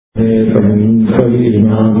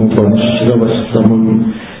कवीनामुपनिश्रवस्तमम्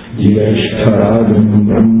ज्येष्ठराजं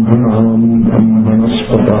ब्रह्मणां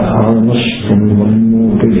ब्रह्मणस्पतः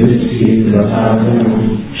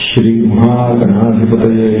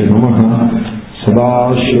श्रीमहागणाधिपतये नमः।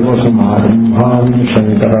 सदाशिवसमारम्भां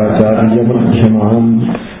शङ्कराचार्यमध्यमाम्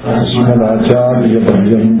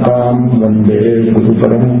अस्मदाचार्यपर्यन्तां वन्दे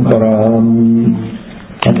गुरुपरम्पराम्।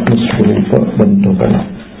 आत्मस्वरूप बन्धुगण.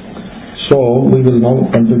 So we will now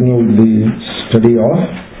continue the study of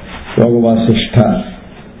Yogavashistam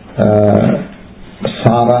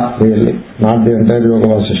Sara, really, not the entire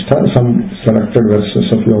Yogavashistam, some selected verses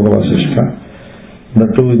of Yogavashistam. The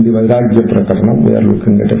two in the Vairagya Prakarana, we are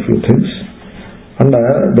looking at a few things. And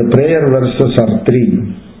the prayer verses are three.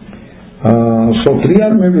 So three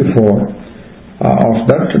or maybe four. Of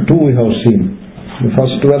that, two we have seen. The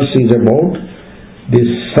first verse is about the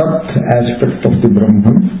Sat aspect of the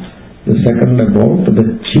Brahman. The second about the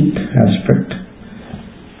Chit aspect.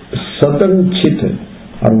 Sat and Chit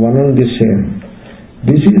are one and the same.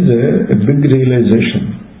 This is a big realization.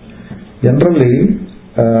 Generally,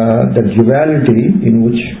 the duality in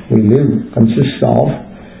which we live consists of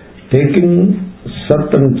taking Sat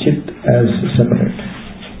and Chit as separate.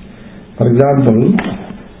 For example,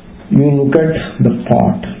 you look at the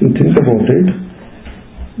pot, you think about it,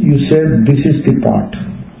 you say this is the pot.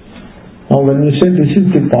 Now when you say this is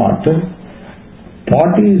the pot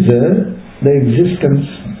is the existence.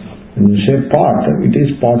 When you say pot, it is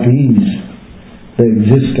pot is the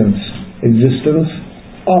existence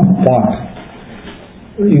of pot.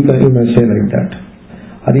 You may say like that.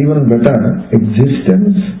 Or even better,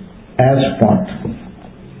 existence as pot.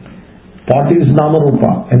 Pot is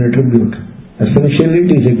Namarupa, an attribute. Essentially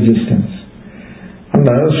it is existence. And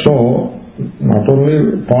so, not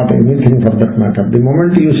only pot, anything for that matter. The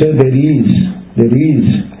moment you say there is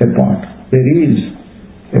a pot, there is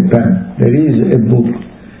a pen, there is a book.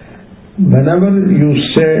 Whenever you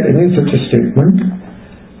say any such a statement,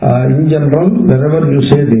 in general, whenever you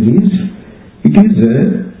say there is, it is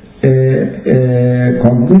a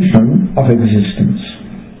cognition of existence.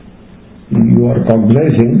 You are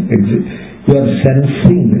cognizing, you are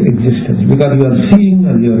sensing existence, because you are seeing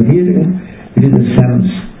or you are hearing, it is a sense.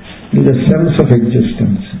 It is a sense of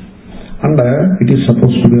existence, and it is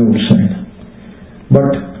supposed to be outside.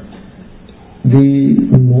 But the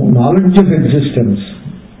knowledge of existence,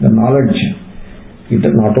 the knowledge, it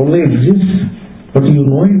not only exists, but you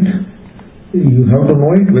know it. You have to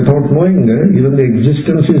know it. Without knowing, even the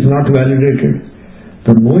existence is not validated.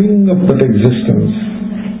 The knowing of that existence,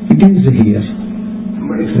 it is here,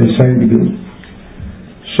 beside you.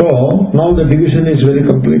 So now the division is very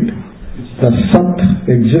complete. The Sat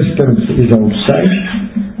existence is outside,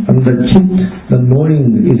 and the Chit, the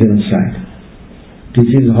knowing, is inside. This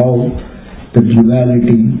is how the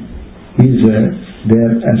duality is there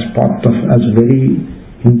as very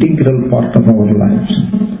integral part of our lives.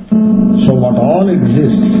 So what all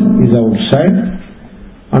exists is outside,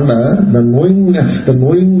 and the knowing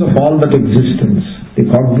of all that existence, the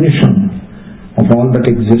cognition of all that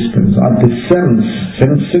existence, or the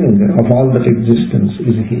sensing of all that existence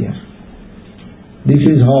is here. This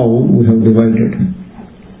is how we have divided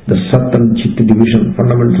the Sat and Chit division,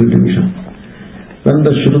 fundamental division. When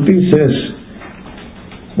the Shruti says,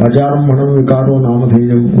 Vajarambhanam vikaro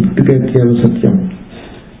namadheyam uttikaityeva satyam,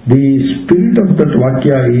 the spirit of that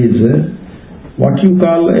Vakya is what you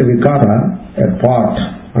call a vikara, a part,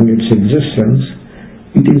 and its existence,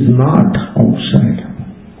 it is not outside.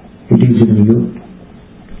 It is in you.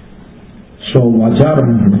 So,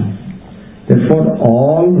 Vajarambhanam. Therefore,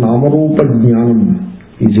 all Namarupa Jnanam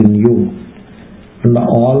is in you, and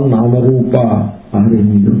all Namarupa are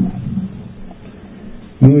in you.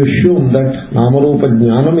 You assume that Namarupa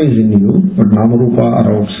Jnanam is in you, but Namarupa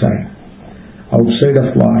are outside. Outside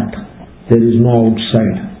of what? There is no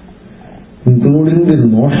outside. Including the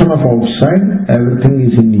notion of outside, everything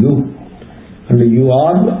is in you. And you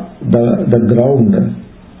are the ground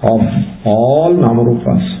of all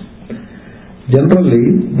Namarupas.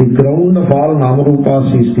 Generally, the ground of all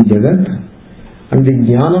Namarupas is the Jagat, and the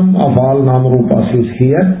Jnanam of all Namarupas is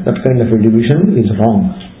here. That kind of a division is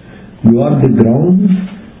wrong. You are the ground,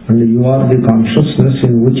 and you are the consciousness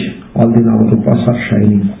in which all the Namarupas are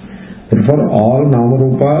shining. Therefore, all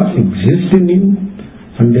Namarupa exist in you,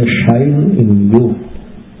 and they shine in you.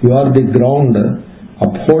 You are the ground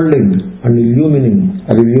upholding and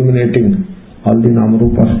illuminating all the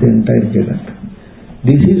Namarupas, the entire Jagat.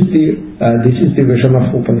 This is the vision of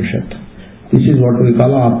Upanishad. This is what we call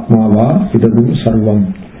Atmava Idagum Sarvam.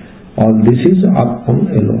 All this is Atman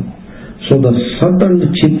alone. So the Sat and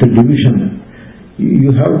Chit division,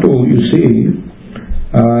 you have to, you see,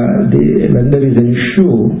 when there is an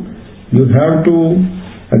issue, you have to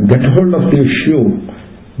get hold of the issue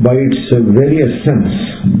by its very essence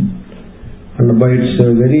and by its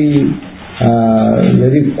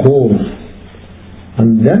very core,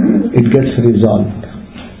 and then it gets resolved.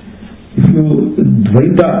 If you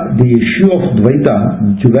Dvaita, the issue of Dvaita,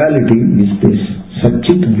 duality is this.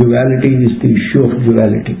 Satchit duality is the issue of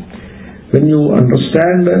duality. When you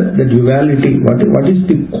understand the duality, what is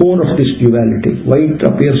the core of this duality? Why it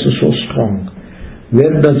appears so strong?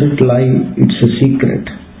 Where does it lie? It's a secret.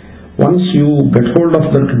 Once you get hold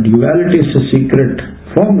of that duality as a secret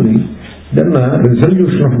firmly, then a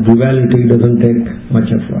resolution of duality doesn't take much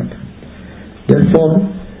effort. Therefore,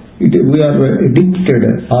 we are addicted,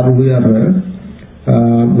 or we are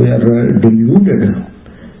deluded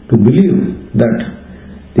to believe that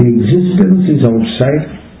the existence is outside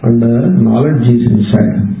and knowledge is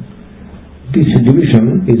inside. This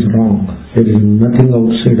division is wrong. There is nothing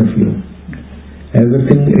outside of you.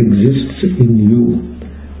 Everything exists in you,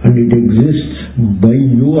 and it exists by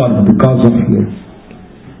you or because of you.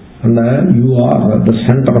 And you are the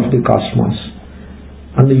center of the cosmos.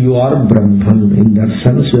 And you are Brahman. In that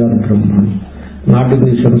sense you are Brahman, not in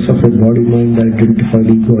the sense of a body-mind identified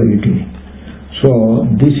egoity. So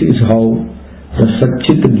this is how the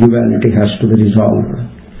Satchit duality has to be resolved,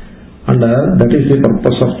 and that is the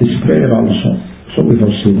purpose of this prayer also. So we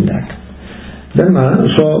have seen that. Then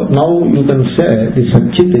so now you can say the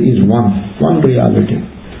Satchit is one reality.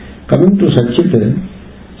 Coming to Satchit,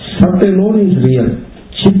 Sat alone is real.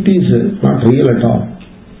 Chit is not real at all.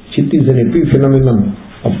 Chit is an epiphenomenon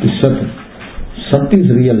of the Sat. Sat is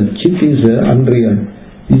real, Chit is unreal.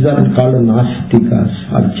 These are called Nastikas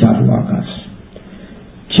or Charvakas.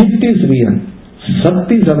 Chit is real,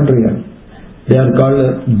 Sat is unreal. They are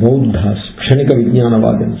called Bauddhas, Kshanika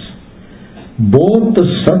Vijnanavadins. Both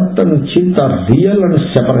Sat and Chit are real and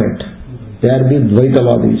separate. They are the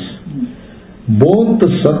Dvaitavadis. Both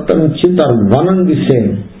Sat and Chit are one and the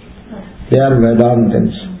same. They are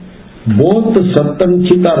Vedantins. Both Sat and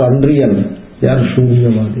Chit are unreal. They are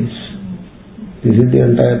Shunyavadis. This is the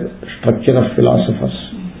entire structure of philosophers.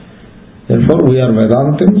 Therefore, we are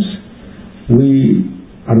Vedantins. We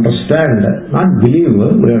understand, not believe,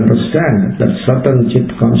 we understand that Sat and Chit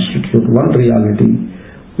constitute one reality,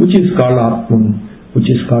 which is called Atman, which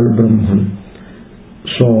is called Brahman.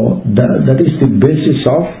 So that is the basis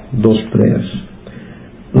of those prayers.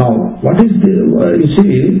 Now, what is the, you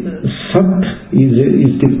see, Sat is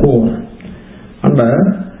the core, and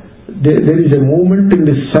there is a movement in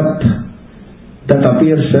the Sat that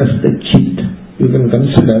appears as the Chit. You can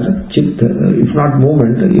consider Chit, if not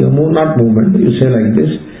movement, you say like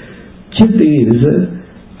this: Chit is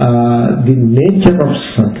the nature of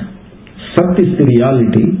Sat. Sat is the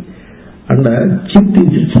reality, and Chit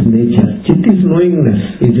is its nature. Chit is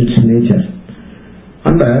knowingness, is its nature.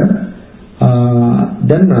 And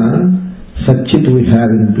then Satchit we have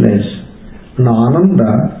in place. And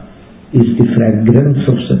Ananda is the fragrance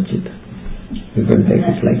of Satchit. You can take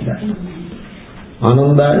it like that.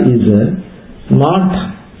 Ananda is not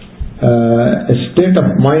a state of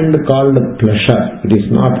mind called pleasure. It is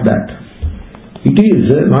not that. It is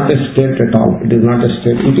not a state at all. It is not a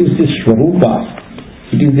state. It is the Swarupa.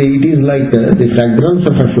 It is like the fragrance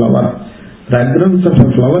of a flower. Fragrance of a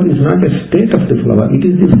flower is not a state of the flower. It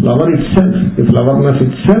is the flower itself. The flowerness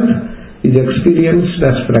itself is experienced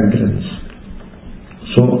as fragrance.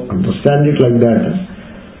 So understand it like that.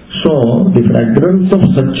 So the fragrance of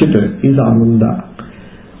Satchit is Ananda.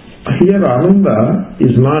 Here Ananda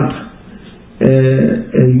is not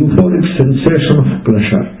a euphoric sensation of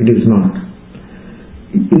pleasure. It is not.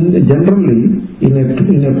 Generally, in a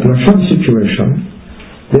pleasure situation,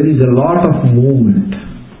 there is a lot of movement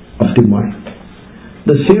of the mind.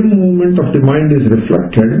 The same movement of the mind is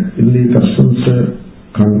reflected in the person's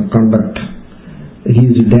conduct. He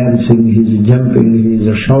is dancing, he is jumping, he is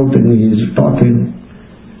shouting, he is talking,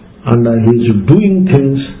 and he is doing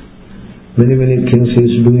things. Many things he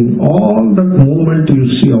is doing. All that movement you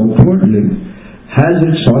see outwardly has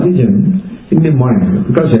its origin in the mind,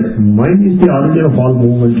 because mind is the origin of all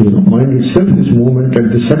movement. Mind itself is movement at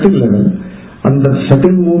the subtle level, and that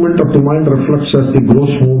subtle movement of the mind reflects as the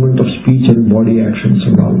gross movement of speech and body actions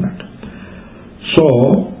and all that. So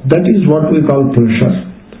that is what we call pleasure,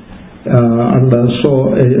 and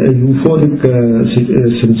so a euphoric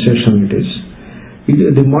sensation it is.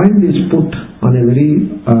 The mind is put on a very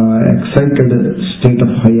excited state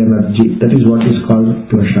of high energy. That is what is called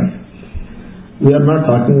pleasure. We are not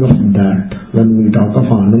talking of that. When we talk of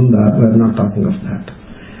Ananda, we are not talking of that,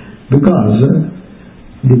 because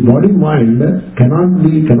the body-mind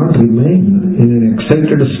cannot remain in an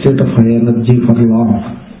excited state of high energy for long.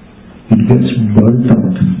 it gets burnt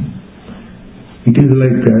out. It is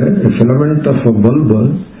like a filament of a bulb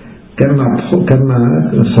can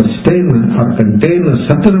sustain or contain a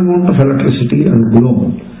certain amount of electricity and glow.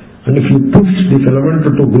 And if you push the filament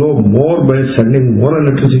to glow more by sending more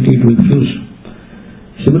electricity, it will fuse.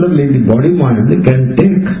 Similarly, the body mind can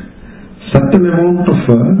take certain amount of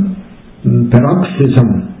paroxysm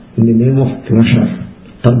in the name of pleasure,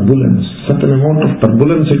 turbulence. Certain amount of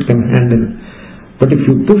turbulence it can handle. But if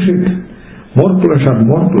you push it, more pleasure,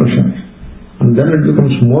 and then it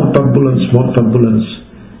becomes more turbulence,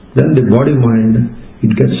 then the body mind,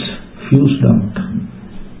 it gets fused out.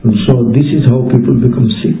 And so this is how people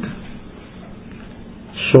become sick.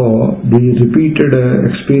 So the repeated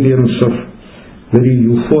experience of very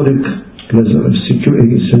euphoric pleasure,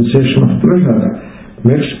 sensation of pleasure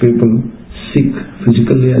makes people sick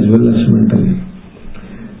physically as well as mentally.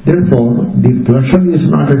 Therefore, the pleasure is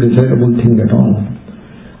not a desirable thing at all.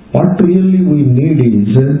 What really we need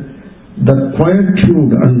is the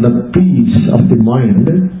quietude and the peace of the mind.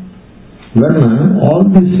 When all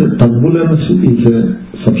this turbulence is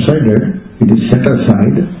subsided, it is set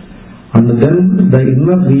aside, and then the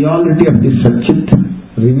inner reality of the Satchit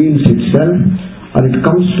reveals itself, or it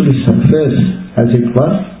comes to the surface as it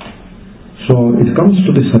were. So it comes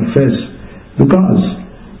to the surface because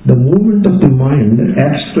the movement of the mind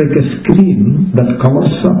acts like a screen that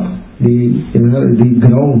covers up the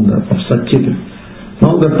ground of Satchit.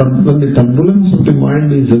 Now when the turbulence of the mind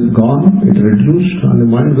is gone, it reduced, and the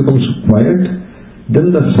mind becomes quiet, then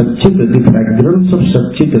the Satchit, the fragrance of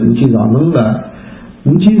Satchit, which is Ananda,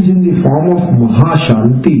 which is in the form of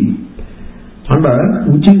Mahashanti, and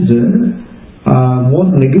which is more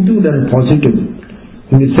negative than positive,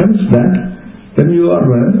 in the sense that when you are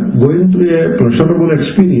going through a pleasurable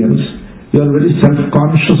experience, you are very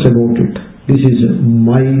self-conscious about it. This is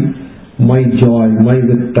my joy, my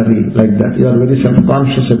victory, like that. You are very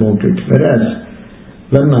self-conscious about it. Whereas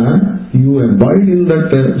when you abide in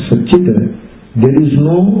that Satchit, there is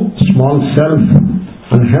no small self,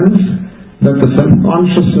 and hence that the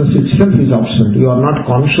self-consciousness itself is absent. You are not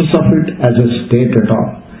conscious of it as a state at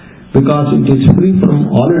all, because it is free from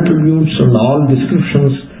all attributes and all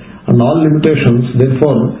descriptions and all limitations.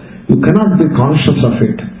 Therefore, you cannot be conscious of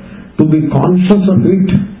it. To be conscious of it,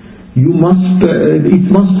 it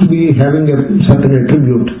must be having a certain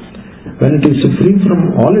attribute. When it is free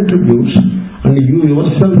from all attributes and you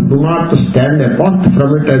yourself do not stand apart from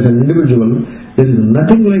it as an individual, there is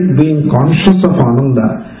nothing like being conscious of Ananda.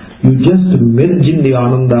 You just merge in the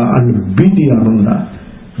Ananda and be the Ananda.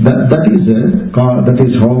 That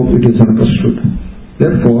is how it is understood.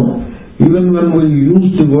 Therefore, even when we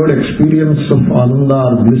use the word experience of Ananda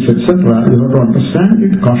or bliss, etc., you have to understand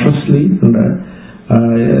it cautiously, and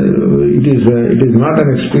it is not an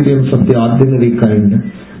experience of the ordinary kind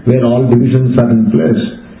where all divisions are in place,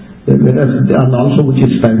 and also which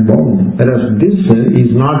is time bound. Whereas this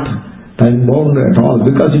is not time bound at all,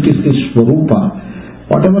 because it is the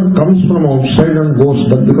Swarupa. Whatever comes from outside and goes,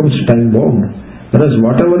 that becomes time bound. Whereas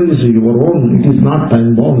whatever is your own, it is not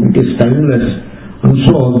time bound, it is timeless. And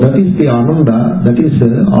so that is the Ananda, that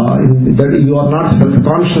you are not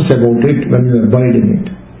self-conscious about it when you abide in it.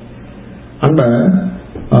 And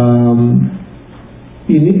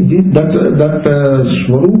that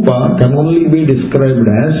Swarupa can only be described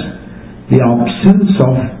as the absence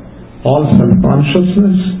of all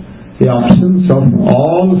self-consciousness, the absence of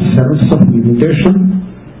all sense of limitation,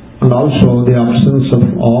 and also the absence of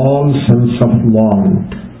all sense of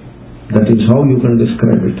want. That is how you can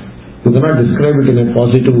describe it. You cannot describe it in a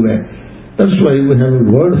positive way. That's why we have a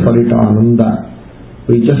word for it, Ananda.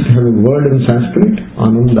 We just have a word in Sanskrit,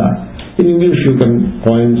 Ananda. In English you can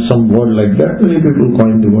coin some word like that. Many people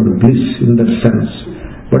coin the word bliss in that sense.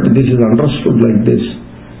 But this is understood like this,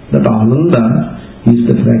 that Ananda is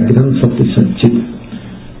the fragrance of the Satchit.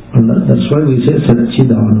 And that's why we say Satchid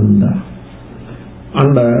Ananda.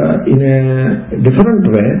 And in a different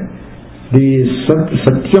way, the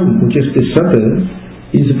Satyam, which is the Sat,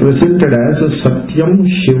 is presented as Satyam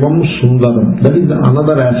Shivam Sundaram. That is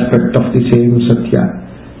another aspect of the same Satya.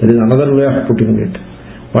 There is another way of putting it.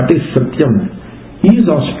 What is Satyam? Is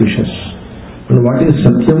auspicious. And what is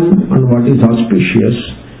Satyam and what is auspicious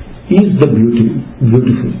is the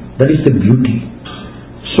beautiful. That is the beauty.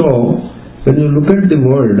 So, when you look at the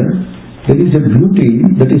world, there is a beauty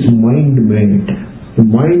that is mind-made. The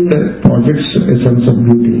mind projects a sense of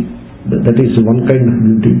beauty. That is one kind of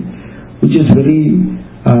beauty, which is very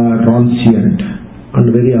transient and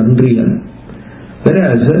very unreal.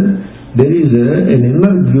 Whereas there is an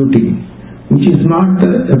inner beauty which is not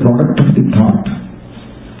a product of the thought.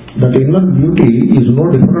 That inner beauty is no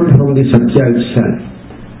different from the Satya itself.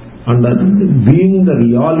 And being the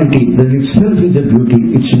reality, that itself is a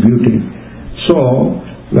beauty, it's beauty. So,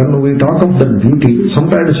 when we talk of that beauty,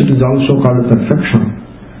 sometimes it is also called perfection.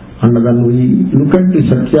 And when we look at the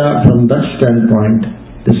Satya from that standpoint,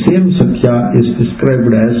 the same Satya is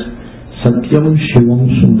described as Satyam Shivam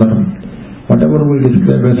Sundaram. Whatever we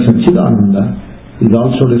describe as Satchidananda is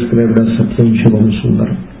also described as Satyam Shivam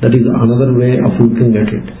Sundaram. That is another way of looking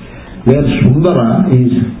at it. Where Sundara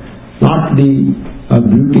is not the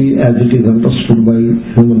beauty as it is understood by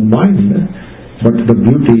human mind, but the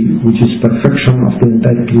beauty which is perfection of the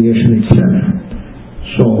entire creation itself.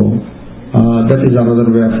 So, that is another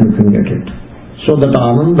way of looking at it. So that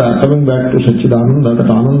Ananda, coming back to Satchidananda, that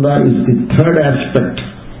Ananda is the third aspect,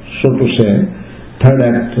 so to say, third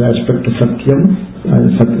aspect of Satyam,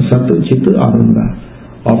 Sat, Chit, Ananda,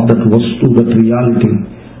 of that Vastu, that reality.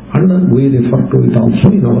 And we refer to it also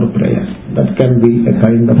in our prayer. That can be a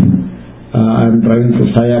kind of, I am trying to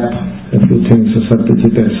tie up a few things, Sat,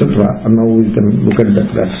 Chit, etc. And now we can look at that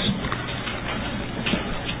verse.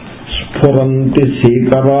 Spuranti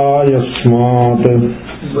Sikarayasmat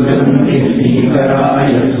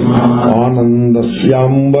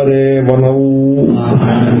Anandasyambare Vanau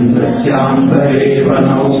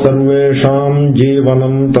Sarvesham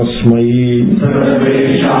Jivanam Tasmai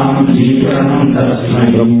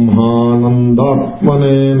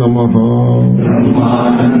Brahmanandatmane Namaha.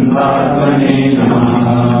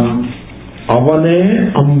 Avane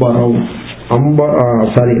Ambarau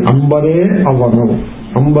Ambare Avanau.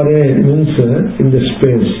 Ambare means in the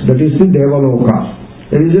space, that is the Devaloka.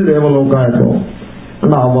 There is a Devaloka above,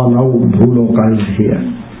 and Avanau, Bhuloka is here.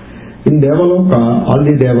 In Devaloka, all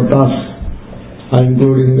the Devatas,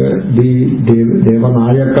 including the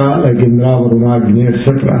Devanayaka, like Indra, Varuna, Agni,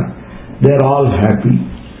 etc., they are all happy.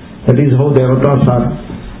 That is how Devatas are.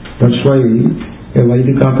 That's why a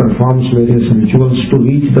Vaidika performs various rituals to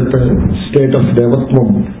reach that state of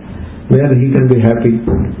Devatvam, where he can be happy,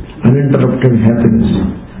 uninterrupted happiness.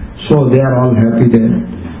 So they are all happy there.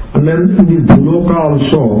 And then in the Bhuloka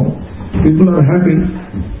also, people are happy.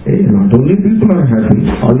 Not only people are happy,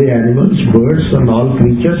 all the animals, birds and all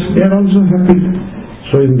creatures, they are also happy.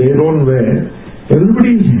 So in their own way,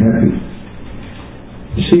 everybody is happy.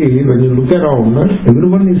 See, when you look around,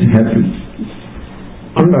 everyone is happy.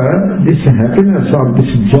 And this happiness or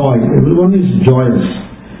this joy, everyone is joyous.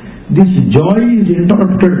 This joy is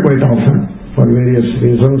interrupted quite often. For various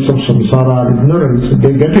reasons of samsara or ignorance,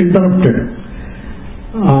 they get interrupted.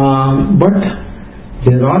 But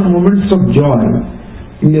there are moments of joy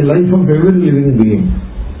in the life of every living being.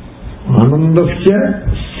 Anandasya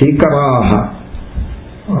Sikaraha.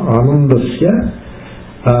 Anandasya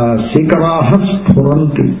Sikaraha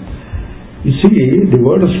Sphuranti. You see, the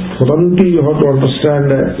word Sphuranti you have to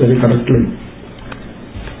understand very correctly.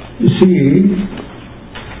 You see,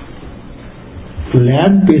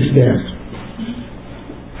 lamp is there.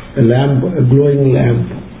 A lamp, a glowing lamp.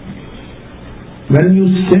 When you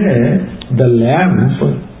say the lamp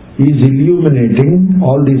is illuminating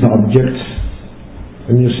all these objects,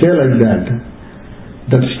 when you say like that,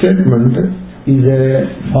 that statement is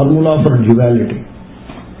a formula for duality.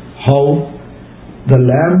 How the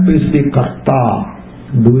lamp is the karta,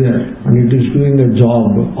 doer, and it is doing a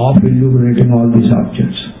job of illuminating all these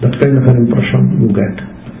objects. That kind of an impression you get.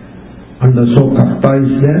 And so karta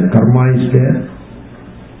is there, karma is there,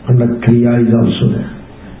 and the kriya is also there.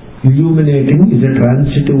 Illuminating is a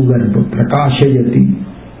transitive verb. Prakashayati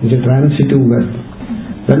is a transitive verb.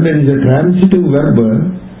 When there is a transitive verb,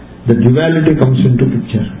 the duality comes into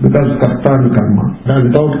picture. Because karta and karma.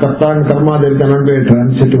 Without karta and karma, there cannot be a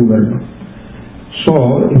transitive verb.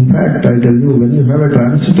 So, in fact, I tell you, when you have a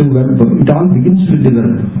transitive verb, it all begins with the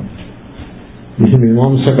verb. This is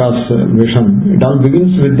Mimamsaka's vision. It all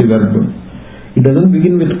begins with the verb. It doesn't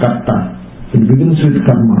begin with karta. It begins with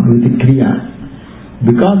karma, with the kriya.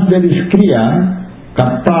 Because there is kriya,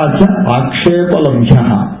 karta cha akshepa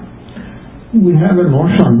labhyaha. We have a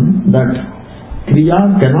notion that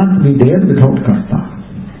kriya cannot be there without karta.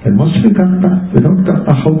 There must be karta. Without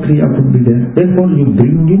karta, how kriya could be there? Therefore, you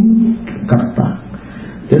bring in karta.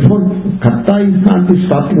 Therefore, karta is not the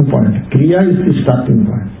starting point. Kriya is the starting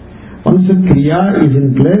point. Once the kriya is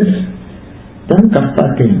in place, then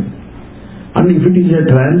karta came. And if it is a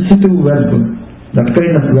transitive verb, that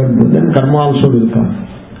kind of verb, then karma also will come.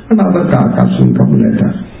 And other karkas will come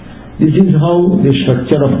later. This is how the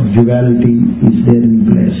structure of duality is there in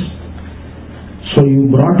place. So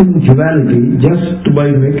you brought in duality just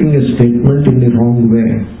by making a statement in the wrong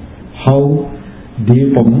way. How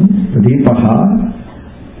Deepaha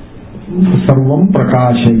Sarvam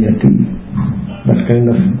Prakashayati. That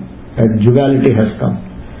kind of duality has come.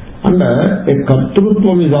 And a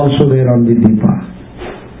kartrutvam is also there on the Deepa.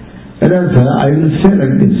 Whereas I will say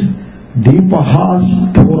like this, Deepaha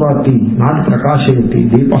Sphurati, not Prakashayati,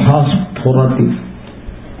 Deepaha Sphurati,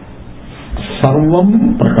 Sarvam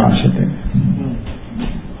Prakashate.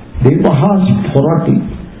 Deepaha Sphurati,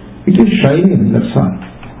 it is shining, that's all.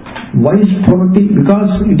 Why Sphurati?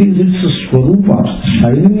 Because it is its Swarupa.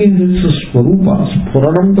 Shining is its Swarupa.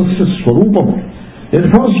 Sphuranam tasya Swarupam.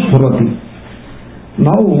 Therefore Sphurati.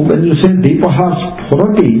 Now when you say Deepaha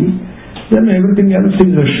Sphurati, then everything else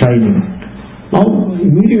is shining. Now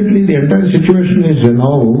immediately the entire situation is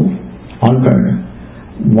now altered.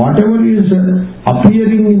 Whatever is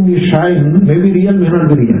appearing in the shine may be real, may not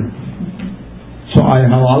be real. So I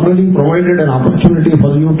have already provided an opportunity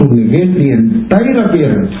for you to negate the entire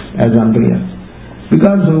appearance as unreal.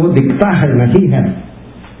 Because wo dikhta hai, nahi hai.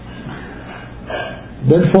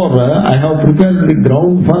 Therefore I have prepared the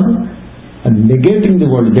ground for negating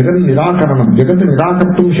the word. Jagat nirakaranam. Jagat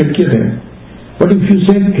nirakartum shakyate. But if you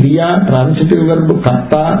say kriya, transitive verb,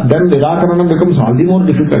 karta, then nirakaranam becomes all the more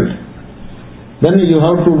difficult. Then you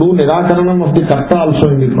have to do nirakaranam of the karta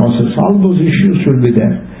also in the process. All those issues should be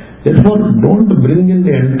there. Therefore, don't bring in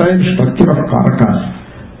the entire structure of karakas.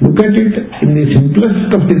 Look at it in the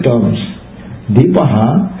simplest of the terms.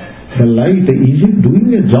 Deepaha, the light, is it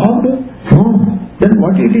doing a job? No. Then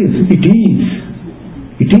what it is? It is.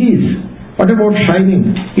 It is. What about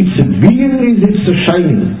shining? Its being is its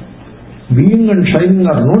shining. Being and shining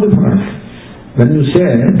are no different. When you say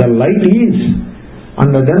the light is,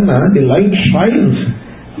 and then the light shines,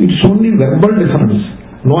 it's only verbal difference.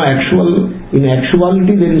 No in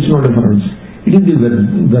actuality there is no difference. It is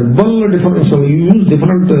the verbal difference. So you use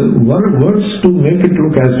different words to make it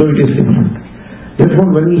look as though it is different.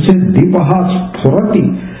 Therefore when you say Deepaha Sphurati,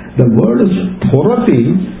 the word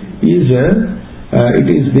Sphurati is it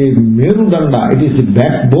is the Merudanda, it is the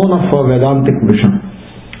backbone of Vedantic vision.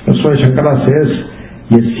 That's why Shankara says,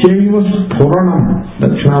 Yasyaiva Sphuranam,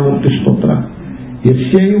 Dakshinamurti Stotra,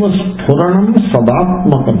 Yasyaiva Sphuranam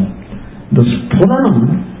Sadatmakam. The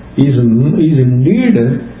Sphuranam is indeed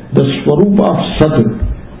the Swarupa of Sat,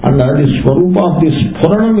 and the Swarupa of the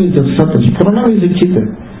Sphuranam is the Sat. Sphuranam is the Chit.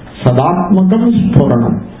 Sadatmakam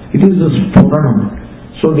Sphuranam. It is the Sphuranam.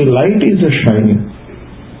 So the light is shining,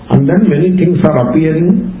 and then many things are appearing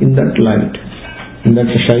in that light. In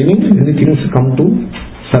that shining, many things come to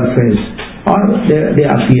surface, or they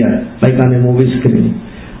appear like on a movie screen.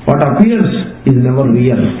 What appears is never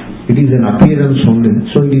real. It is an appearance only.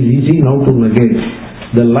 So it is easy now to negate.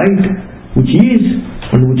 The light which is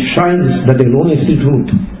and which shines, that alone is the truth.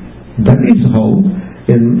 That is how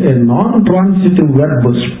a non-transitive verb,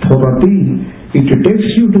 Sphurati, it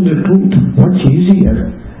takes you to the truth much easier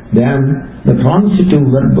than the transitive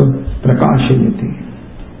verb, Prakashayati.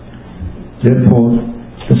 Therefore,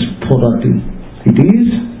 the Sphurati, it is,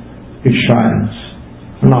 it shines.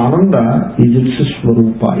 And Ananda is its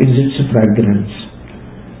Swarupa, is its fragrance.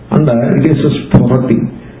 And it is a Sphurati.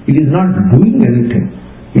 It is not doing anything.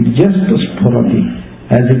 It is just a Sphurati.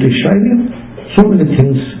 As it is shining, so many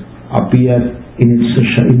things appear in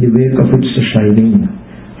the wake of its shining.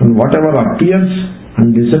 And whatever appears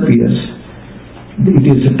and disappears, it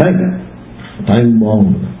is time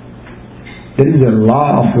bound. There is a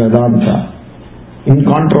law of Vedanta,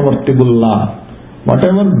 incontrovertible law.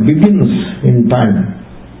 Whatever begins in time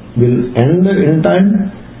will end in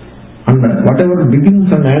time, and whatever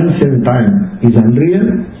begins and ends in time is unreal,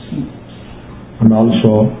 and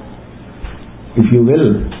also, if you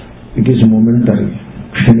will, it is momentary,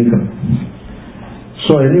 kshanical.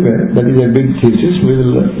 So anyway, that is a big thesis. We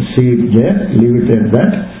will see it there, leave it at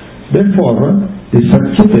that. Therefore, the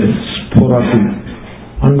Satchit is Sphurati,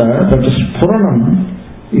 and that Sphuranam,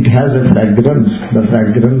 it has a fragrance, the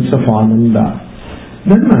fragrance of Ananda.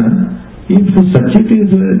 Then, if Satchit is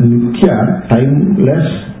Nitya, timeless,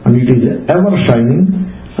 and it is ever shining,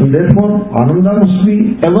 and therefore Ananda must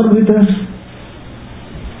be ever with us.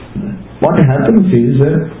 What happens is,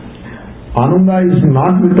 Ananda is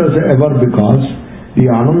not with us ever because the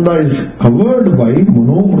Ananda is covered by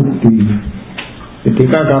Manovritti. The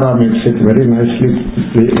Tikakara makes it very nicely,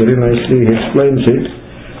 he explains it.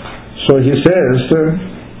 So he says,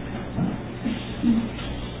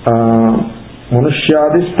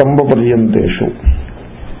 Manushyadi Stamba Paryanteshu.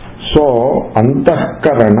 So,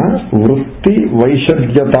 Antahkarana Vritti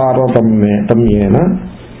Vaishadhyataratamyena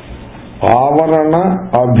Avarana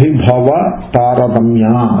Abhibhava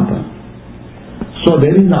Taradamyat. So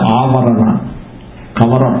there is an Avarana,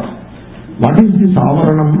 cover up. What is this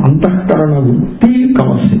Avaranam? Antahkarana Vritti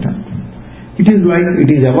covers it up. It is like it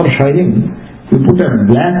is ever shining. You put a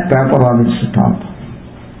black paper on its top.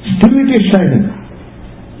 Still it is shining.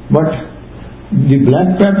 but the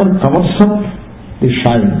black paper covers up the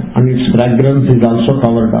shine and its fragrance is also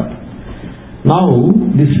covered up. Now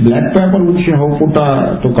this black paper which you have put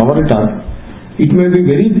to cover it up, it may be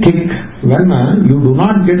very thick when you do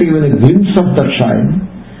not get even a glimpse of that shine,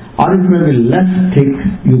 or it may be less thick,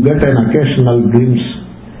 you get an occasional glimpse,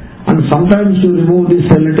 and sometimes you remove this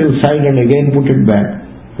a little side and again put it back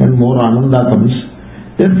when more ananda comes.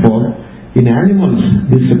 Therefore, in animals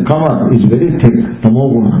this cover is very thick,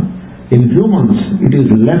 tamoguna. In humans it is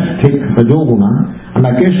less thick, rajoguna, and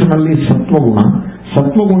occasionally sattvaguna.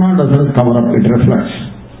 Sattvaguna doesn't cover up, it reflects.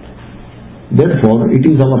 Therefore, it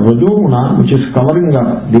is our rajoguna which is covering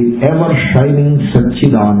up the ever-shining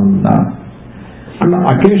Satchidananda. And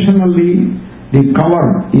occasionally the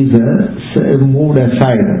cover is moved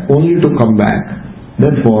aside only to come back.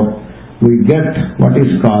 Therefore, we get what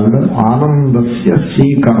is called Anandasya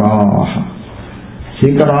Sikaraha.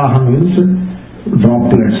 Sikaraha means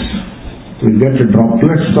droplets. We get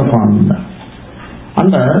droplets of Ananda.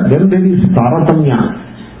 And then there is Taratamya.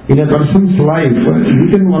 In a person's life,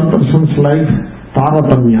 within one person's life,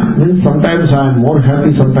 Taratamya means sometimes I am more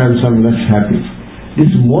happy, sometimes I am less happy. This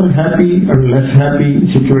more happy and less happy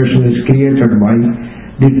situation is created by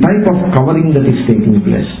the type of covering that is taking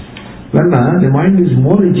place. When the mind is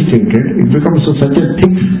more agitated, it becomes such a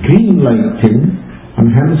thick screen-like thing, and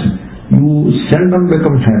hence you seldom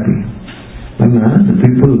become happy. When the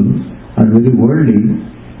people are very worldly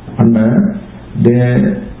and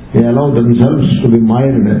they allow themselves to be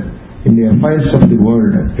mired in the affairs of the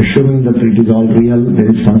world, assuming that it is all real,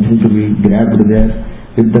 there is something to be grabbed there.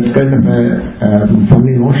 With that kind of a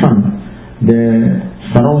funny notion, they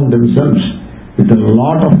surround themselves with a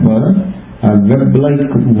lot of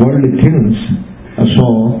web-like worldly things,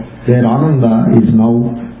 so their ananda is now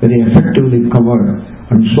very effectively covered,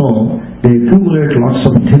 and so they accumulate lots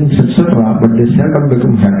of things, etc., but they seldom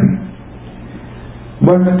become happy.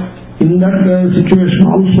 But in that situation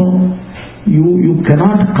also, you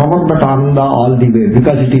cannot cover that ananda all the way,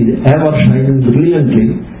 because it is ever shining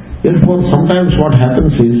brilliantly. Therefore, sometimes what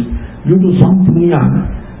happens is, due to some punya,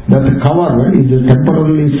 that cover is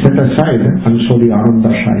temporarily set aside, and so the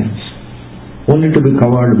ananda shines, only to be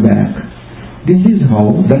covered back. This is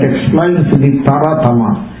how that explains the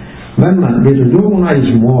taratama. When the rajoguna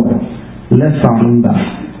is more, less ananda.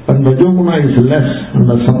 When rajoguna is less and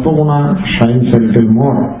the sattvaguna shines a little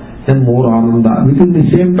more, then more ananda. Within the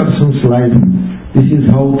same person's life, this is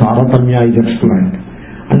how taratamya is explained.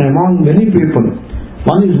 And among many people,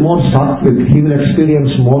 one is more sattvic, he will experience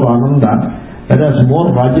more ananda, whereas more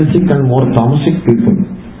rajasic and more tamasic people.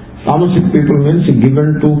 Tamasic people means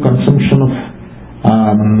given to consumption of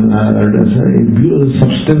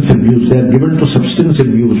substance abuse. They are given to substance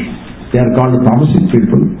abuse. They are called tamasic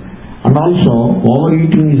people. And also,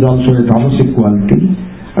 overeating is also a tamasic quality.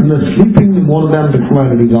 And the sleeping more than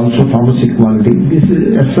required is also tamasic quality. This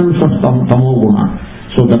is essence of tamoguna.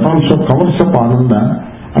 So that also covers up ananda.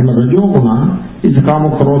 And rajoguna is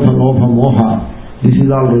kama, krodha, lobha, moha. This is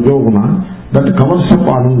all rajoguna that covers up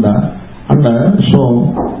ananda. And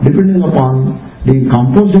so, depending upon the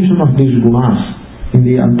composition of these gunas in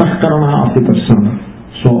the antahkarana of the person,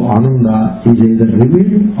 so ananda is either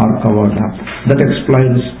revealed or covered up. That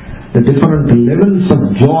explains the different levels of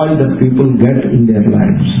joy that people get in their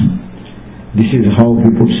lives. This is how he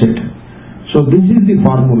puts it. So this is the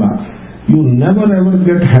formula. You never ever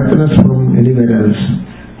get happiness from anywhere else.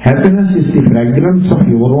 Happiness is the fragrance of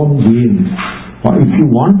your own being. If you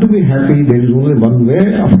want to be happy, there is only one way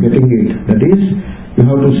of getting it. That is, you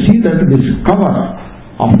have to see that this cover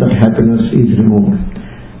of that happiness is removed.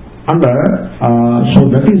 And so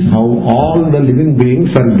that is how all the living beings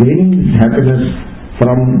are gaining this happiness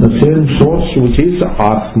from the same source, which is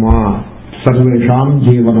Atma, Sarvesham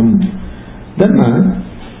Jivanam. Then,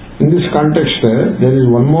 in this context, there is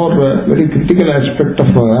one more very critical aspect of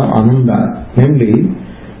Ananda, namely,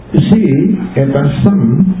 you see, a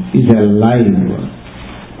person is alive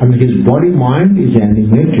and his body-mind is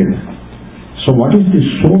animated. So what is the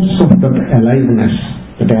source of that aliveness,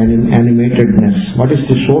 that animatedness? What is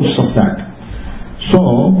the source of that?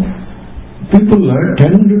 So, people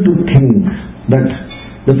tend to think that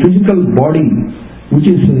the physical body which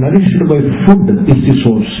is nourished by food is the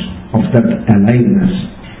source of that aliveness.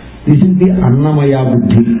 This is the Annamaya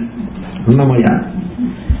Buddhi. Annamaya.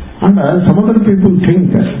 And some other people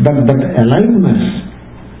think that aliveness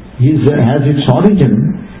has its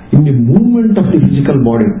origin in the movement of the physical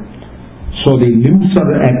body. So the limbs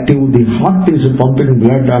are active, the heart is pumping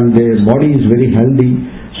blood, and the body is very healthy.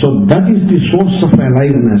 So that is the source of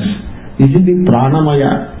aliveness. This is the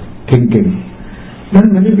pranamaya thinking.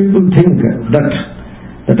 Then many people think that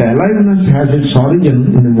that aliveness has its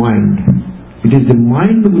origin in the mind. It is the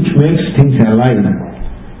mind which makes things alive.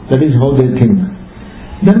 That is how they think.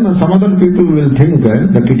 Then some other people will think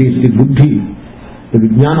that it is the buddhi, the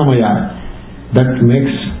vijnanamaya, that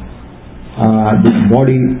makes the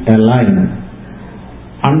body alive.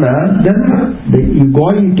 And then the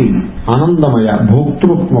egoity, anandamaya,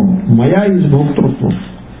 bhoktrutvam. Maya is bhoktrutvam.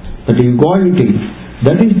 That egoity,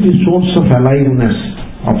 that is the source of aliveness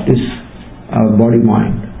of this body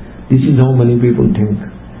mind. This is how many people think.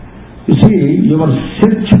 You see, your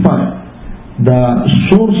search for the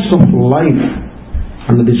source of life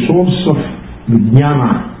and the source of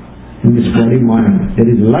vijnana in this body mind. There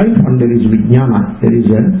is life and there is vijnana. There is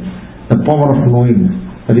the power of knowing.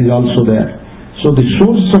 That is also there. So the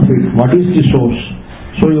source of it, what is the source?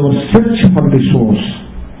 So your search for the source,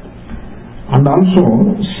 and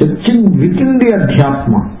also searching within the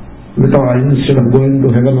Adhyatma, instead of going to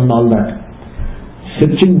heaven and all that,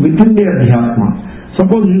 searching within the Adhyatma.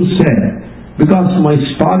 Suppose you say, because my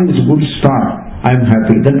star is good star, I am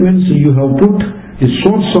happy. That means you have put the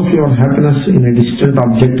source of your happiness in a distant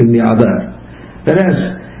object in the other. Whereas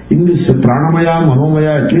in this Pranamaya,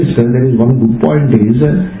 Manomaya, at least there is one good point is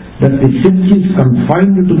that the search is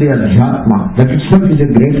confined to the Adhyatma. That itself is a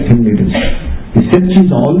great thing it is. The search is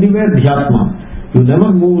all the way Adhyatma. You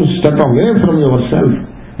never move a step away from yourself,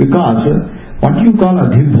 because what you call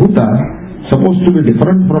Adhibhuta, supposed to be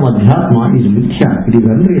different from Adhyatma, is Mithya. It is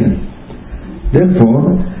unreal.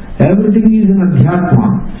 Therefore, everything is in Adhyatma.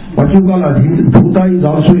 What you call Adhibhuta is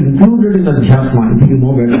also included in Adhyatma, if you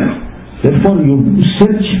know better. Therefore, you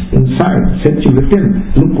search inside, search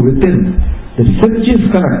within, look within. The search is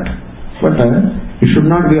correct, but it should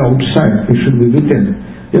not be outside, it should be within.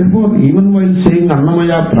 Therefore, even while saying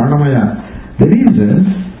Annamaya, Pranamaya, there is,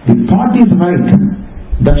 the thought is right.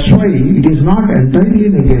 That's why it is not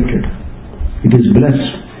entirely negated. It is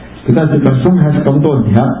blessed, because the person has come to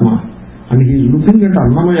Adhyatma, and he is looking at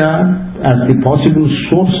Annamaya as the possible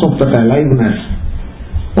source of that aliveness.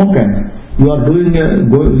 Okay, you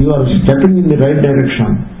are stepping in the right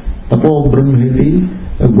direction. Tapo Brahmeti,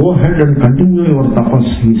 go ahead and continue your tapas,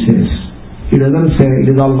 he says. He doesn't say,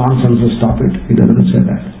 it is all nonsense, stop it. He doesn't say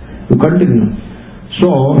that. You continue.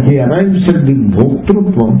 So, he arrives at the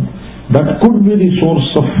bhoktrutvam, that could be the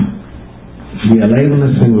source of the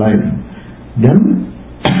aliveness in life. Then,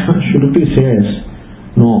 Shruti says,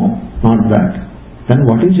 no, not that. Then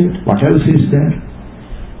what is it? What else is there?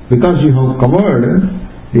 Because you have covered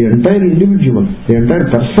the entire individual, the entire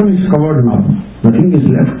person is covered now. Nothing is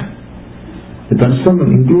left. The person,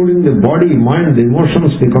 including the body, mind, the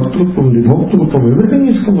emotions, the kartrutvam, the bhoktrutvam, everything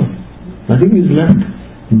is covered. Nothing is left.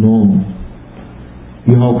 No.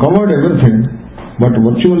 You have covered everything, but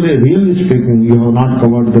virtually, really speaking, you have not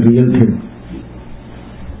covered the real thing.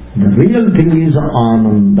 The real thing is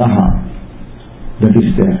Anandaha. That is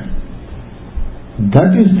there.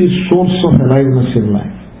 That is the source of aliveness in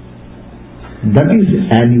life. That is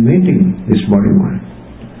animating this body mind.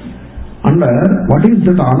 And what is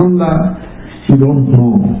that Ananda? You don't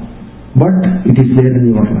know, but it is there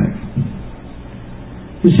in your life.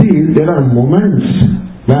 You see, there are moments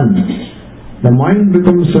when the mind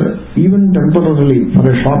becomes, even temporarily, for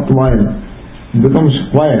a short while, becomes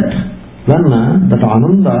quiet, when that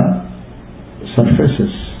Ananda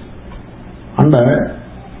surfaces. And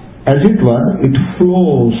as it were, it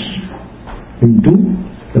flows into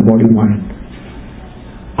the body mind.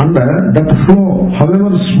 And that flow,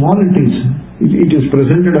 however small it is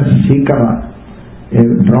presented as sikara, a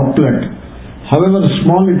droplet. However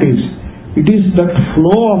small it is that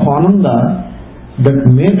flow of Ananda that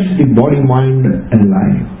makes the body mind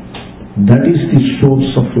alive. That is the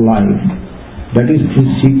source of life. That is the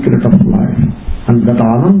secret of life. And that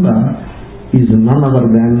Ananda is none other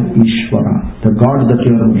than Ishvara. The God that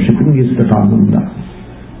you are worshipping is that Ananda.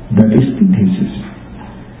 That is the thesis.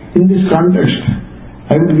 In this context,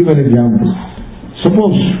 I will give an example.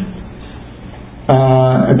 Suppose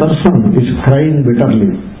a person is crying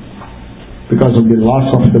bitterly because of the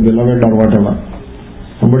loss of the beloved or whatever.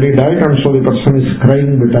 Somebody died and so the person is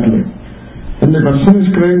crying bitterly. When the person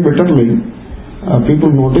is crying bitterly,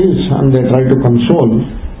 people notice and they try to console,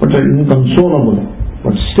 but are inconsolable.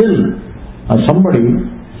 But still, somebody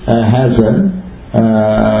has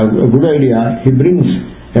a good idea. He brings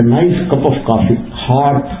a nice cup of coffee,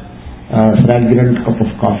 hot, fragrant cup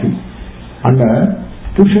of coffee, and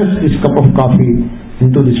pushes this cup of coffee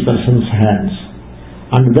into this person's hands,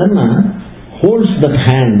 and then holds that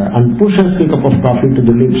hand and pushes the cup of coffee to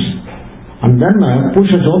the lips, and then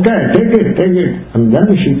pushes, okay, take it, and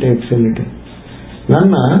then she takes a little.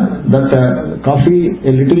 When that coffee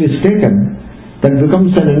a little is taken, that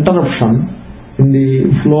becomes an interruption, in the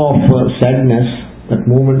flow of sadness, that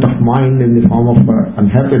movement of mind in the form of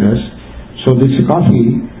unhappiness. So this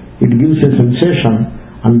coffee, it gives a sensation,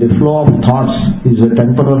 and the flow of thoughts is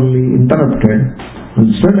temporarily interrupted,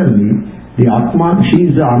 and suddenly the Atma, she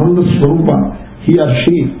is the Ananda Swarupa, he or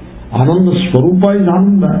she, Ananda Swarupa is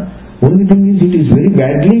Ananda. Only thing is, it is very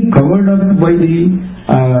badly covered up by the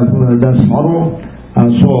sorrow.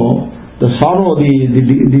 So the sorrow, the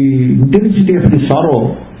intensity of the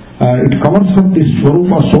sorrow, it covers up the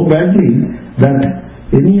Swarupa so badly that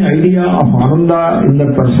any idea of Ananda in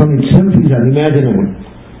that person itself is unimaginable.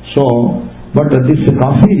 So, but this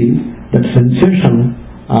coffee, that sensation,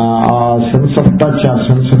 sense of touch or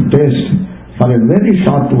sense of taste, for a very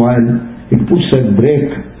short while, it puts a break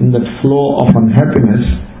in that flow of unhappiness,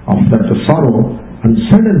 of that sorrow, and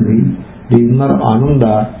suddenly the inner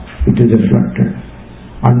Ananda, it is reflected.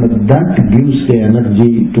 And that gives the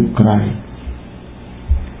energy to cry.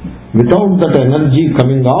 Without that energy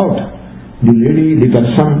coming out, the lady, the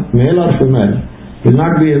person, male or female, will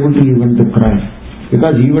not be able to even to cry.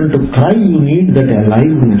 Because even to cry you need that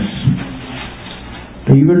aliveness.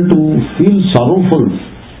 Even to feel sorrowful,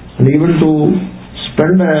 and even to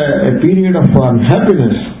spend a period of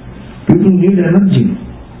unhappiness, people need energy.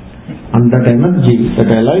 And that energy,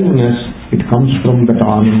 that aliveness, it comes from that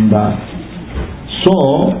Ananda. So,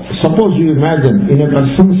 suppose you imagine, in a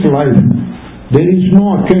person's life, there is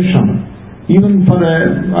no occasion, even for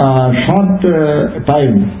a short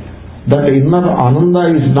time, that inner Ananda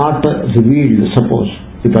is not revealed. Suppose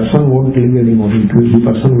the person won't live anymore, the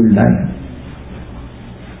person will die.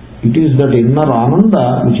 It is that inner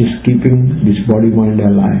Ananda which is keeping this body-mind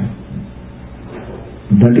alive.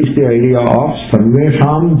 That is the idea of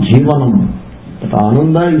Sarvesham Jivanam. That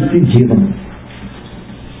Ananda is the Jivanam,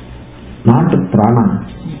 not Prana.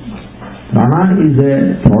 Prana is a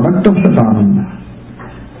product of that Ananda.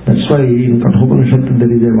 That's why in Kathopanishad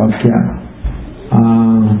there is a Vakya.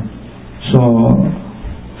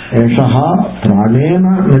 Eshaha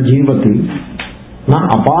pranena na jivati, na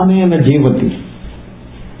apanena jivati.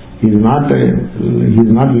 He is not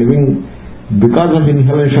living because of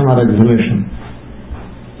inhalation or exhalation.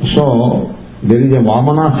 So there is a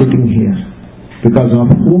Vamana sitting here, because of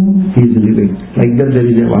whom he is living. Like that there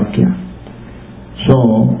is a Vakya. So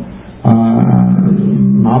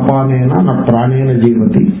napanena na pranena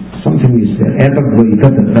jivati, something is there.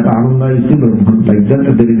 Etadvaitat, that Ananda is the Brahman. Like that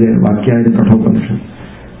there is a Vakya in the Kathopanishad.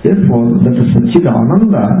 Therefore, that Satchid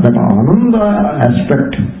Ananda, that Ananda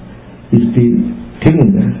aspect is the thing.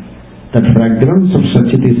 That fragrance of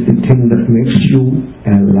Satchit is the thing that makes you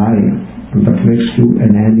alive, and that makes you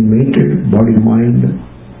an animated body-mind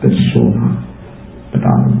persona. That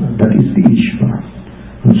Ananda, that is the Ishvara.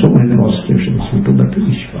 And so many prostrations into that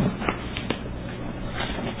Ishvara.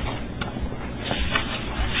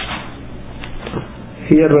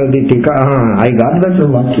 Here the Tika, I got that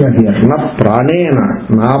Vakya here. Na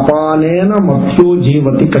pranena, napanena maksyo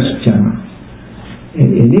jivati kaschana.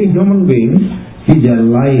 Any human being is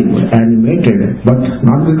alive, animated, but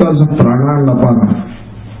not because of prana and apana.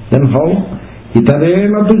 Then how?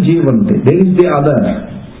 Itarena tu jivante. There is the other.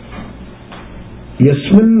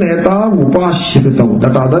 Yasmin neta upashritam.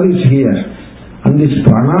 That other is here. And this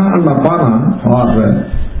prana and apana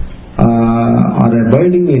are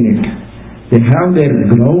abiding in it. They have their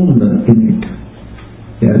ground in it.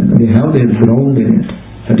 They have their ground in it.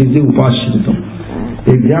 That is the upashritam.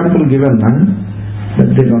 The example given,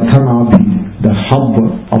 that the Rathanabhi, the hub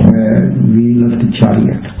of a wheel of the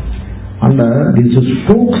chariot, and these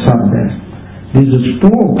spokes are there. These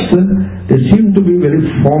spokes, they seem to be very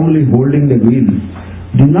firmly holding the wheel.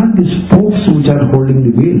 They are not the spokes which are holding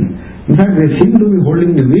the wheel. In fact, they seem to be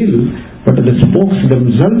holding the wheel, but the spokes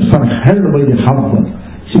themselves are held by the hub.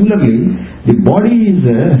 Similarly, the body is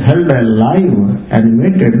held alive,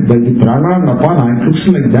 animated by the prana and apana. It looks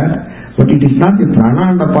like that, but it is not the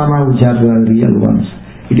prana and apana which are the real ones.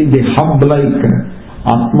 It is the hub-like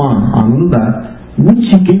Atma, Ananda, which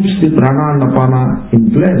keeps the prana and apana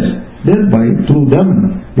in place. Thereby, through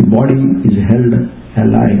them, the body is held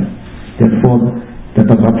alive. Therefore, that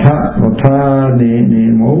Ratha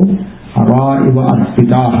Nemo Ara Iva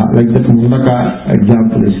Arpitaha, like that Mundaka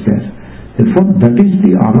example is there. Therefore, that is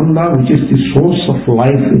the Ananda which is the source of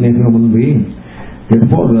life in a human being.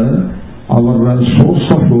 Therefore, our source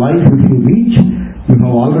of life, if you reach, you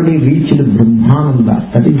have already reached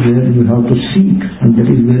Brahmananda. That is where you have to seek, and that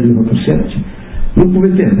is where you have to search. Look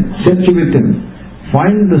within, search within,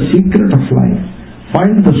 find the secret of life,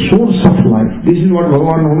 find the source of life. This is what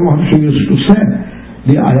Bhagavan Maharshi used to say.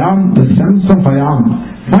 The I am, the sense of I am,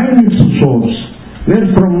 find its source. Where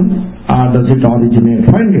from does it originate?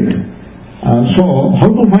 Find it. So, how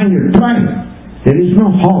to find it? Try. There is no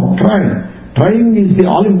how. Try. Trying is the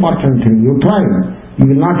all-important thing. You try. You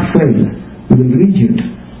will not fail. You will reach it.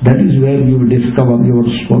 That is where you will discover your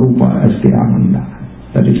Swarupa as the Ananda.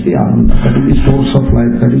 That is the Ananda. That is the source of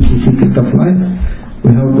life. That is the secret of life. We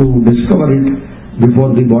have to discover it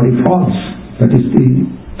before the body falls. That is the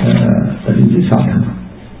sadhana.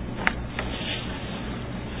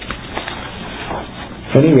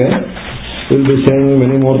 Anyway, we will be saying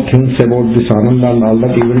many more things about this Ananda and all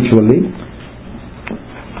that eventually.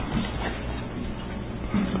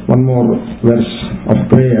 One more verse of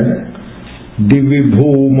prayer. Divi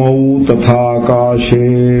bhumau tathakashe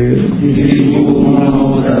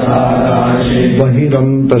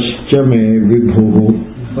vahirantascha me vibhu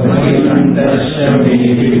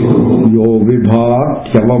yo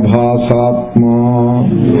vibhatyavabhasatma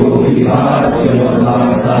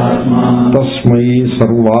tasmai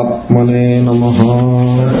sarvatmane namaha.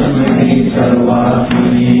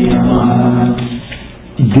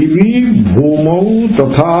 Divi bhumau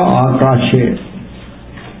tatha akashe.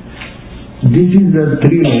 This is the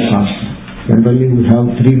three lokas. Generally we have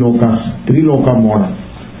three lokas, three loka model.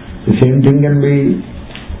 The same thing can be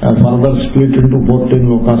further split into 14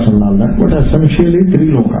 lokas and all that, but essentially three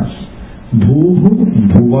lokas. Bhuhu,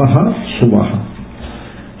 Bhuvaha, Suvaha.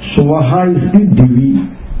 Suvaha is the Divi.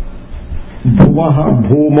 Bhuvaha,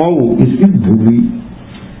 Bhumau is the Bhuvi.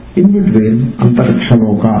 In between, Antariksha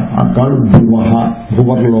loka are called Bhuvaha,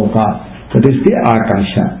 Bhuvar loka. That is the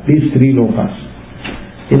Akasha. These three lokas.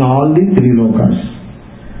 In all the three lokas.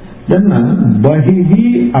 Then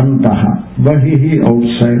Bahihi Antaha. Bahihi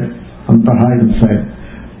outside, Antaha inside.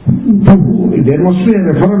 There must be a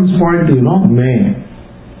reference point, May.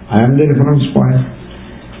 I am the reference point.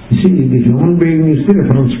 You see, the human being is the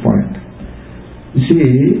reference point. You see,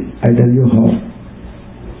 I tell you how.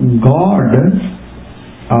 God,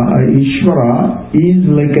 Ishvara, is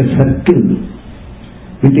like a circle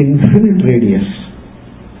with infinite radius.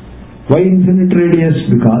 Why infinite radius?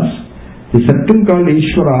 Because the circle called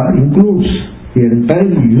Ishvara includes the entire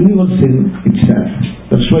universe in itself.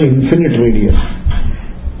 That's why infinite radius.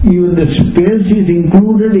 Even the space is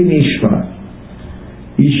included in Ishvara.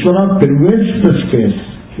 Ishvara pervades the space,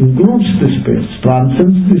 includes the space,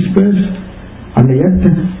 transcends the space, and yet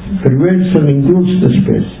pervades and includes the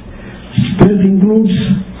space. Space includes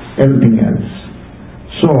everything else.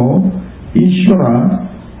 So,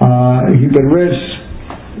 Ishvara, he pervades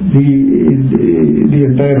the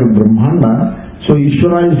entire Brahmanda. So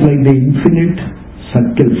Ishvara is like the infinite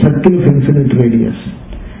circle of infinite radius.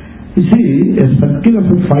 You see, a circle of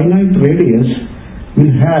a finite radius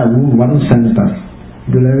will have one center.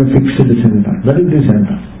 It will have a fixed center. That is the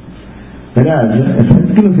center. Whereas a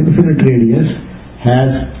circle of infinite radius has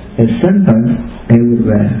a center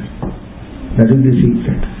everywhere. That is the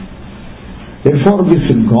secret. Therefore this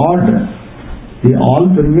God, the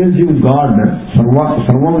all-pervasive God,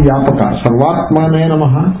 Sarva-Vyapaka, Sarvatmane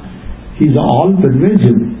Namaha, He is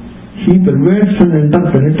all-pervasive. He pervades and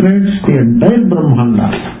interpenetrates the entire Brahmanda.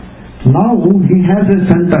 Now He has a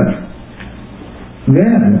center.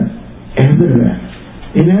 Where? Everywhere.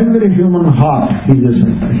 In every human heart He is a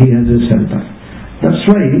center. He has a center. That's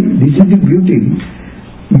why this is the beauty.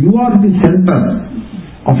 You are the center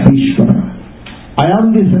of Ishvara. I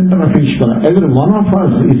am the center of Ishvara. Every one of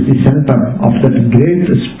us is the center of that great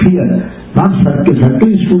sphere. Not circle.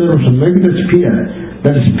 Circle is 2 dimensions. Make it a sphere.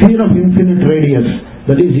 That sphere of infinite radius.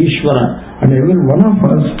 That is Ishvara. And every one of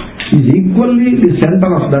us is equally the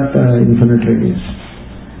center of that infinite radius.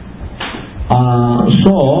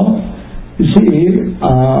 So, you see,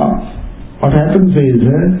 what happens is,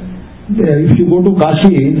 if you go to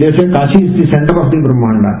Kashi, they say Kashi is the center of the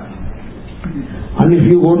Brahmanda. And if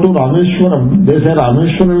you go to Rameshwaram, they say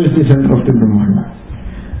Rameshwaram is the center of the Brahmanda.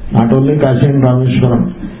 Not only Kashi and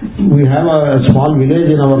Rameshwaram. We have a small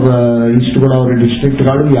village in our East Godavari district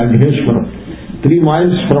called Vyagheshwaram, 3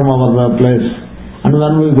 miles from our place. And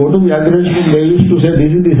when we go to Vyagheshwaram, they used to say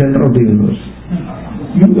this is the center of the universe.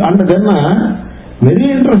 And then,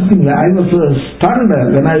 very interesting, I was stunned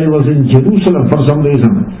when I was in Jerusalem for some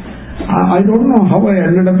reason. I don't know how I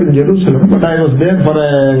ended up in Jerusalem, but I was there for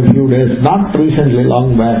a few days, not recently,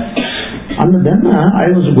 long back. And then I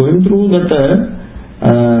was going through that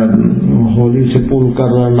Holy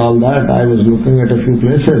Sepulchre and all that. I was looking at a few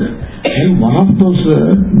places. And one of those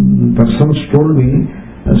persons told me,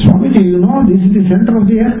 Swamiji, you know, this is the center of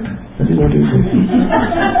the earth. That is what he said.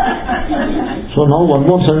 So now one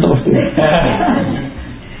more center of the earth.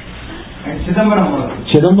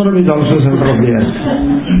 Chidambaram is also center of the earth.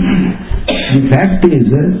 The fact is,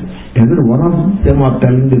 every one of them are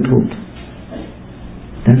telling the truth.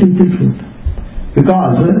 That is the truth.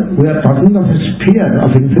 Because we are talking of a sphere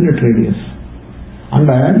of infinite radius. And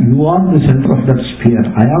you are the center of that sphere.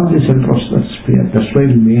 I am the center of that sphere. That's why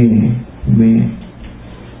may.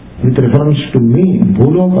 With reference to me,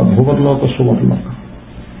 Bhuloka, Bhuvarloka, Suvarloka.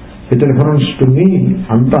 With reference to me,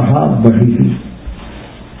 Antaha, Bahihi.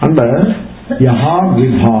 And Yaha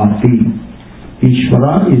Vibhati.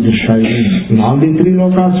 Ishvara is shining in all the three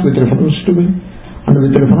lokas with reference to me. And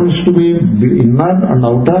with reference to me, inner and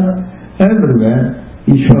outer, everywhere,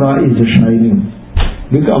 Ishvara is shining.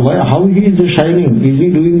 Because how he is shining? Is he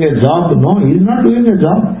doing a job? No, he is not doing a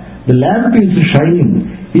job. The lamp is shining.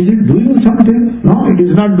 Is it doing something? No, it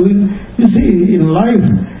is not doing. You see, in life,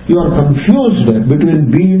 you are confused between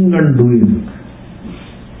being and doing.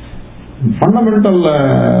 Fundamental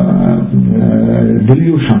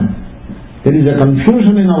delusion. There is a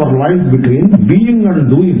confusion in our life between being and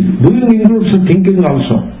doing. Doing includes thinking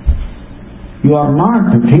also. You are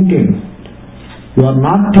not thinking. You are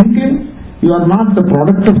not thinking. You are not the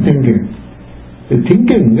product of thinking. The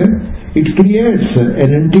thinking, it creates an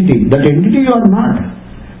entity. That entity you are not.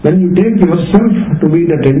 When you take yourself to be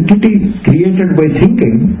that entity created by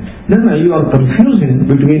thinking, then you are confusing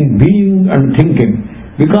between being and thinking.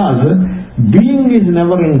 Because being is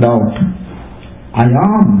never in doubt. I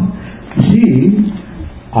am. See,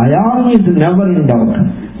 I am is never in doubt.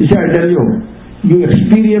 You see, I tell you, you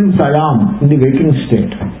experience I am in the waking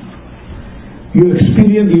state. You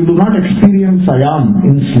do not experience I am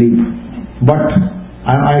in sleep. But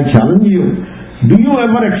I challenge you, do you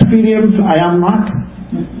ever experience I am not?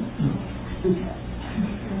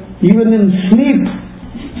 Even in sleep,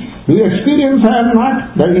 do you experience I am not?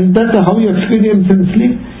 Is that how you experience in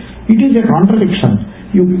sleep? It is a contradiction.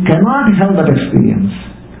 You cannot have that experience.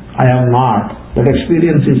 I am not. That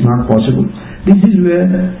experience is not possible. This is where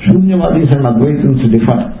Shunyavadis and Advaitins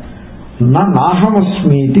differ. Na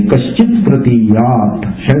nahamasmiti kaschit pratiyat.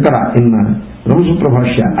 Shankara in Brahmasutra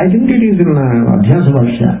Bhashya. I think it is in Adhyasa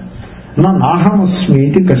Bhashya. Na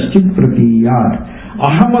nahamasmiti kaschit pratiyat.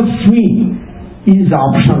 Ahamasmi is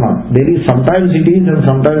optional. There is sometimes it is and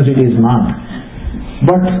sometimes it is not.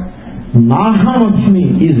 But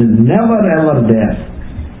nahamasmi is never ever there.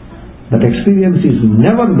 That experience is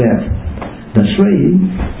never there. That's why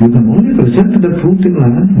you can only present the truth in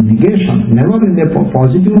negation, never in a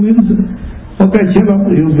positive means. Okay,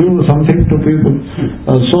 you give something to people.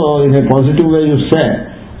 So in a positive way you say.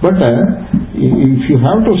 But if you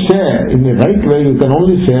have to say in the right way, you can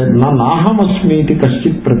only say, na nahamasmiti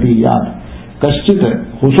kaschit pratiyat. Kaschit,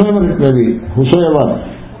 whosoever it may be, whosoever,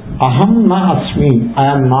 aham na asmi,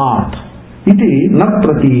 I am not. Iti na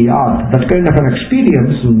pratiyat. That kind of an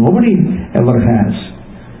experience nobody ever has.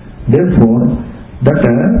 Therefore, that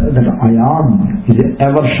I am is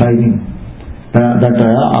ever shining. That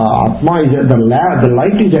Atma is the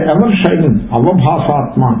light is ever shining. Avabhasa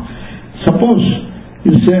Atma. Suppose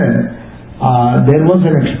you say there was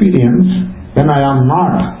an experience when I am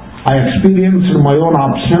not. I experienced my own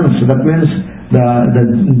absence. That means the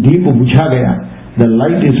deep bujha gaya. The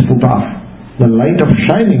light is put off. The light of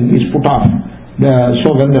shining is put off.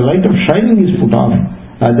 So when the light of shining is put off,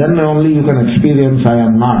 then only you can experience I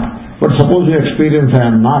am not. But suppose you experience I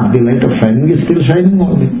am not, the light of shining is still shining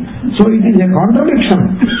only. So it is a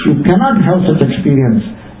contradiction. You cannot have such experience,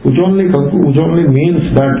 which only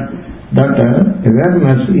means that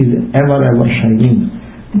awareness is ever shining.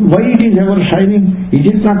 Why it is ever shining? Is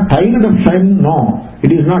it not tired of shining? No,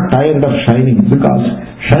 it is not tired of shining, because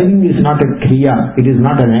shining is not a kriya, it is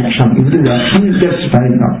not an action. If it is action, it gets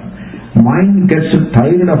tired of. Mind gets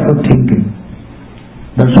tired of thinking.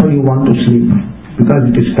 That's why you want to sleep, because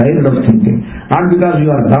it is tired of thinking. Not because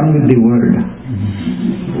you are done with the world,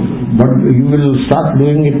 but you will start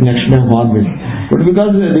doing it next day onwards. But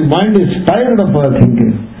because the mind is tired of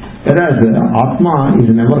thinking. Whereas Atma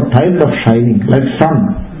is never tired of shining, like sun.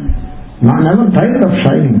 Never tired of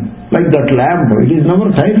shining. Like that lamp, it is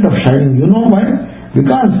never tired of shining. You know why?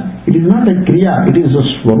 Because it is not a kriya, it is a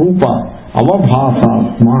swarupa. Avabhasa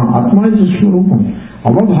Atma. Atma is a swarupa.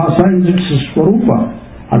 Avabhasa is its swarupa.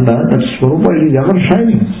 And that swarupa is ever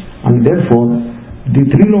shining. And therefore, the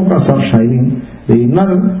three lokas are shining. The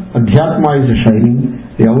inner adhyatma is shining.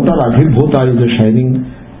 The outer adhibhuta is shining.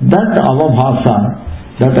 That avabhasa,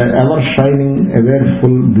 that ever shining,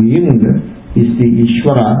 awareful being is the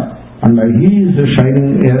Ishvara, and he is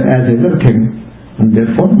shining as everything, and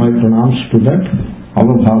therefore my pranams to that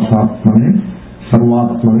Avabhasatmane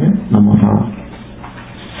Sarvatmane Namaha.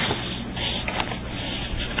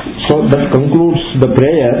 So that concludes the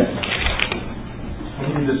prayer.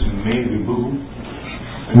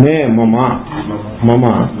 Me mama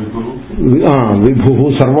Vibhuhu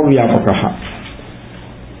Sarvavyapakaha.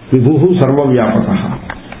 Vibhuhu Sarvavyapakaha.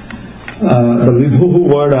 The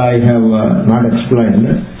Vibhuhu word I have not explained.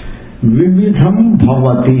 Vividham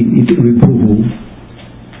bhavati iti Vibhuhu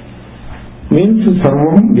means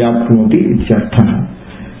sarvam vyapnoti ityartha.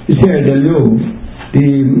 You see, I tell you, the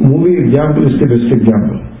movie example is the best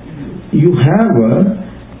example. You have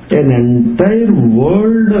an entire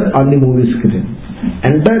world on the movie screen.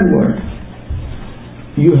 Entire world.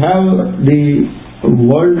 You have the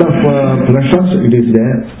world of pleasures, it is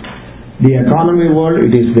there. The economy world,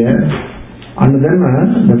 it is there. And then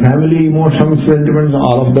the family emotions, sentiments,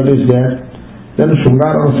 all of that is there. Then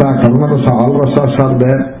Shungara Rasa, Karma Rasa, all Rasas are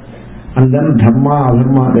there. And then Dharma,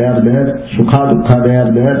 Adharma, they are there. Sukha, Dukha, they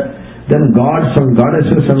are there. Then gods and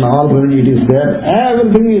goddesses and all it is there.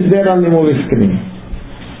 Everything is there on the movie screen.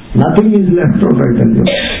 Nothing is left out, I tell you.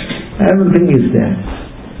 Everything is there.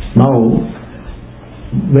 Now,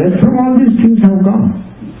 where from all these things have come?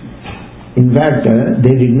 In fact,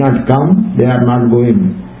 they did not come, they are not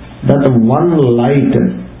going. That one light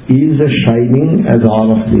is shining as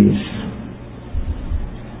all of these.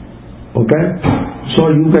 Okay? So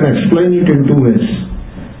you can explain it in two ways.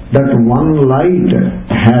 That one light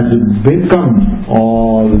has become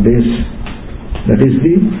all this. That is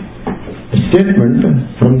the statement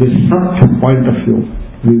from the Sat point of view.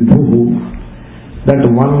 Vibhuhu. That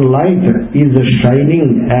one light is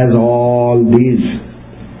shining as all these.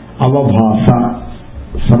 Avabhasa.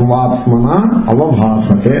 Sarvatmana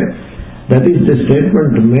avabhasate. That is the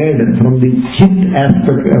statement made from the Chit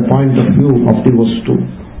aspect point of view of the Vastu.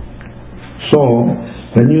 So,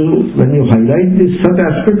 when you highlight the Sat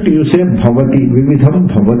aspect, you say Bhavati,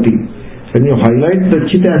 Vividham Bhavati. When you highlight the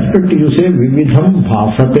Chit aspect, you say Vividham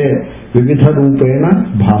Bhasate, Vividha Rupena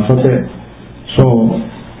Bhasate. So,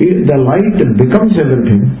 the light becomes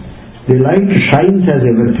everything. The light shines as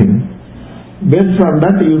everything. Based on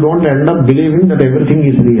that, you don't end up believing that everything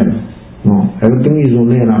is real. No, everything is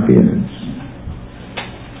only an appearance.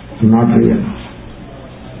 Not real.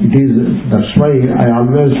 It is, that's why I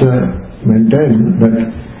always maintain that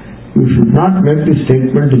you should not make the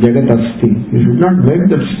statement Jagat Asti. You should not make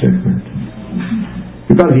that statement.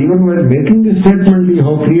 Because even when making the statement, you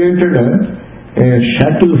have created a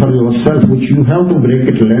shackle for yourself which you have to break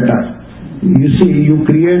it later. You see, you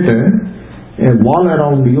create a wall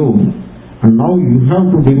around you, and now you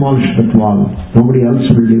have to demolish that wall. Nobody else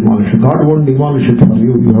will demolish it. God won't demolish it for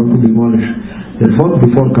you. You have to demolish. Therefore,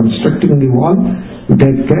 before constructing the wall, you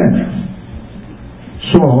take care.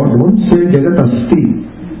 So, don't say Jagat Asti,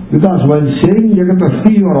 because while saying Jagat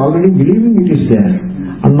Asti, you are already believing it is there.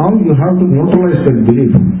 And now you have to neutralize that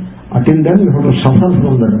belief. Until then, you have to suffer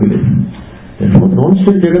from that belief. Therefore, don't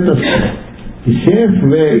say Jagat Asti. The safe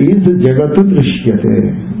way is Jagat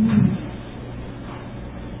Drishyate.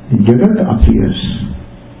 Jagat appears.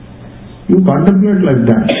 You contemplate like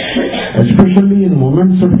that, especially in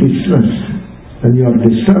moments of distress, when you are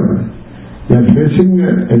disturbed, you are facing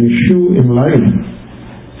an issue in life.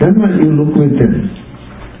 Then you look within.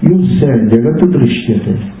 You say, Jagatu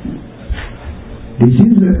Drishyate. This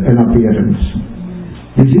is an appearance.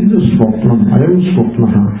 This is a swapnam. Ayam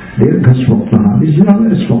swapnaha. Dirgha swapnaha. This is all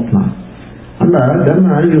a swapna. And then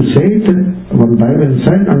you say it one time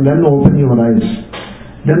inside and then open your eyes.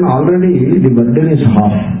 Then already the burden is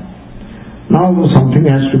half. Now something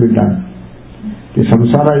has to be done. The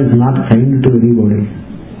samsara is not kind to anybody.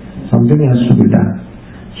 Something has to be done.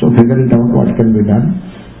 So figure it out what can be done.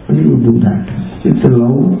 And you do that. With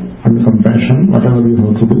love and compassion, whatever you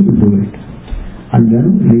have to do, you do it. And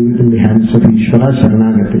then leave it in the hands of Ishvara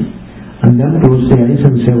Sharanagati. And then close the eyes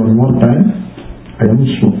and say one more time, I am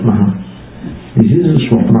Swapnaha. This is a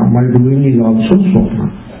Swapna. My doing is also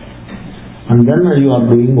Swapna. And then you are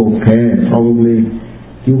doing okay. Probably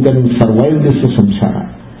you can survive this samsara.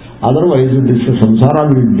 Otherwise, this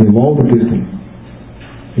samsara will devour people.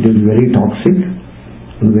 It is very toxic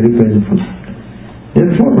and very painful.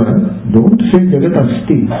 Therefore, don't say Jagat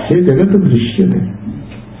Asti, say Jagat Drishyate.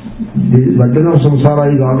 The burden of samsara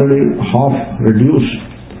is already half reduced.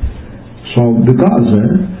 So, because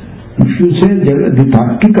if you say the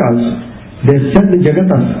Tarkikas, they said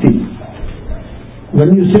Jagat Asti.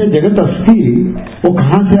 When you say Jagat Asti, oh,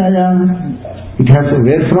 kahan se aaya? It has,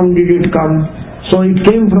 where from did it come? So it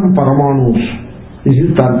came from Paramanus. This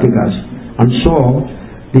is Tarkikas. And so,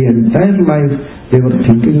 the entire life, they were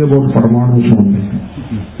thinking about Paramanus only.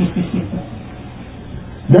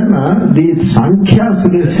 Then the Sankhyas,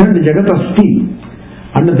 they said Jagat Asti.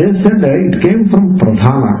 And they said it came from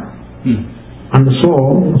Pradhana. And so,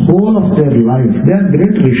 whole of their life, they are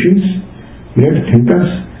great rishis, great thinkers,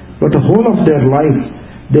 but the whole of their life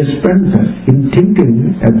they spent in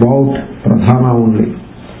thinking about Pradhana only.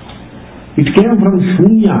 It came from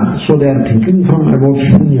Shunya, so they are thinking about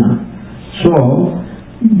Shunya. So,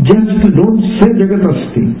 just don't say Jagat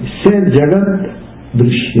Asti, say Jagat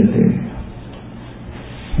Drishyate.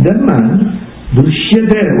 Then,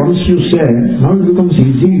 Drishyate, once you say, now it becomes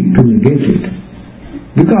easy to negate it.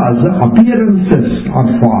 Because the appearances are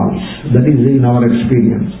false. That is in our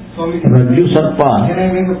experience. Rajju Sarpa. Can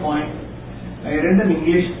I make a point? I read an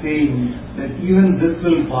English saying that even this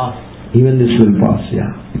will pass. Even this will pass,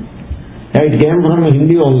 yeah. It came from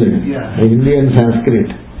Hindi only. Yeah. Hindi and Sanskrit.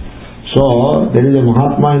 So, there is a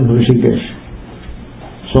Mahatma in Rishikesh.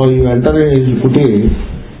 So, you enter his kuti,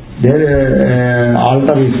 there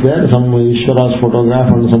altar is there, some Ishwara's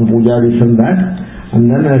photograph and some puja, this and that,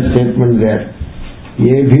 and then a statement there.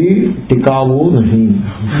 Ye bhi tikavu nahi.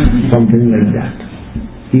 Something like that.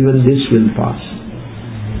 Even this will pass.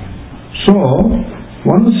 So,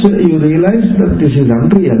 once you realize that this is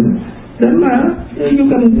unreal, then you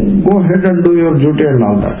can go ahead and do your duty and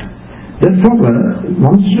all that. Therefore,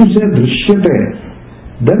 once you say drishyate,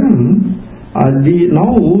 then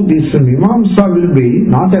now this mimamsa will be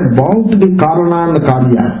not about the karana and the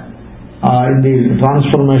karya in the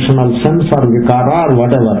transformational sense or vikara or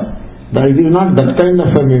whatever. It is not that kind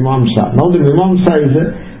of a mimamsa. Now the mimamsa is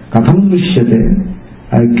katham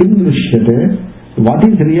drishyate, kim drishyate, what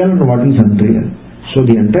is real and what is unreal. So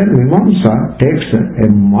the entire mimamsa takes a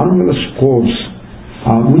marvelous course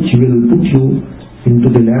which will put you into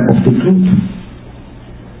the lap of the truth.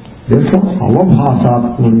 Therefore,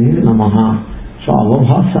 avabhasatmane namaha. So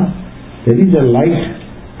avabhasa, there is a light,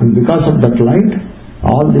 and because of that light,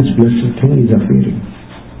 all this blessed thing is appearing.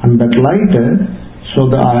 And that light, so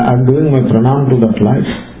I am doing my pranam to that light.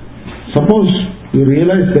 Suppose you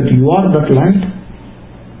realize that you are that light,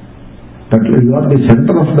 that you are the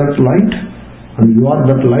center of that light, and you are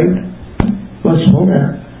that light, plus okay,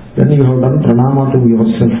 then you have done pranama to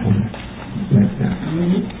yourself only. Like that.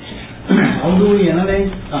 How do we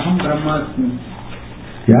analyze Aham Brahmasmi?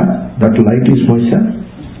 Yeah, that light is myself,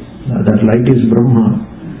 that light is Brahma,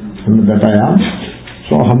 and that I am,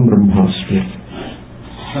 so Aham Brahmasmi.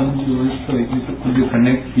 Could you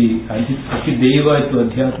connect the Adhideva to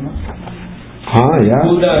Adhyatma? Yeah. How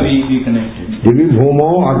are we connected? Divi bhumo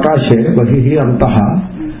akashe bahihi antaha.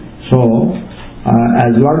 So,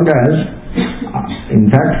 as long as, in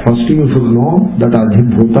fact, first you should know that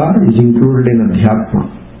Adhibhuta is included in Adhyatma,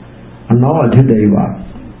 and now Adhideva.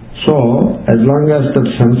 So, as long as that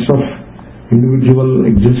sense of individual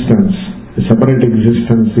existence, separate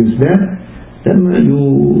existence is there, then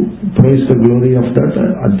you praise the glory of that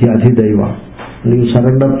Adhideva, and you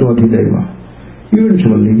surrender to Adhideva.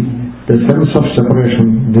 Eventually, the sense of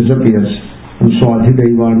separation disappears, and so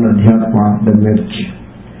Adhideva and Adhyatma, they merge,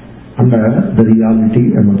 and the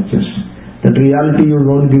reality emerges. That reality, you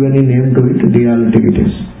don't give any name to it, reality it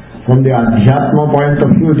is. From the Adhyatma point of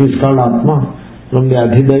view, it is called Atma. From the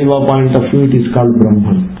Adhideva point of view, it is called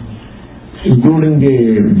Brahman, including the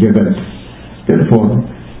Jagat. Therefore,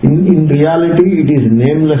 in reality, it is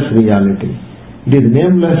nameless reality. It is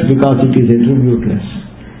nameless because it is attributeless.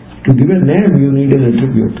 To give a name, you need an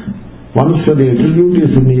attribute. Once the attribute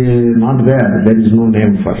is not there is no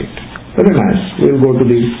name for it. Very nice. We will go to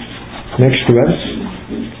the next verse.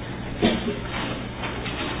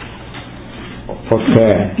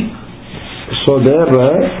 Okay. So there,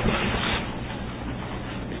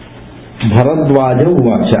 Bharadvaja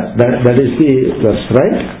Uvacha. That is the verse,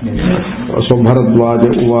 right? So Bharadvaja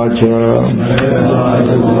Uvacha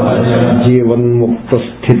Jivan Mukta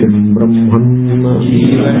Sthitim Brahman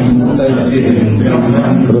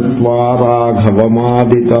Kritva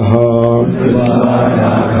Raghavamāditaha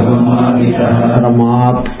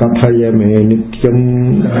Ramat Kathayame Nityam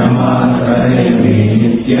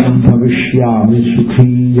Bhavishyami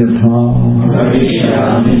Sukhi Yatha.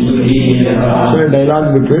 So a dialogue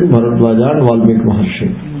between Bharadvaja and Valmiki Maharshi.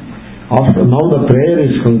 After now the prayer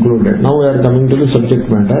is concluded. Now we are coming to the subject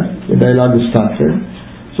matter. The dialogue is started.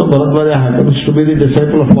 So Bharadvaja happens to be the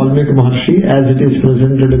disciple of Valmiki Maharshi as it is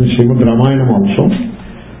presented in Srimad Ramayanam also.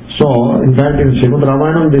 So in fact in Srimad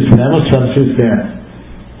Ramayanam this famous verse is there.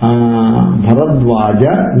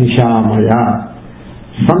 Bharadvaja Nishamaya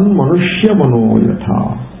San Manushya Mano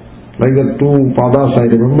Yatha. Like the two padas I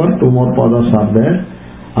remember, two more padas are there.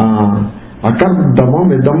 Akardamam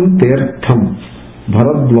idam tirtham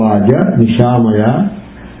Bharadvaja Nishamaya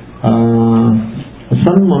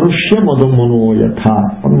San Manushya Madam Mano Yatha.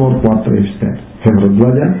 One more quarter is there. Hey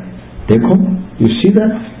Bharadvaja, dekho, you see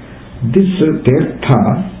that? This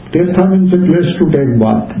tirtha means a place to take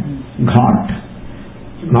bath. Ghat.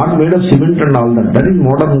 Not made of cement and all that. That is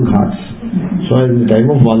modern ghats. So in the time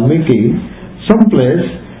of Valmiki, some place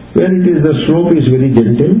where it is the slope is very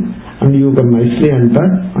gentle and you can nicely enter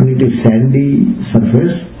and it is sandy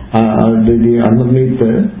surface underneath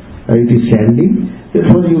it is sandy.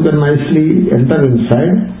 Therefore you can nicely enter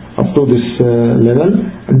inside up to this level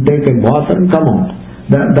and take a bath and come out.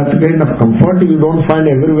 That kind of comfort you don't find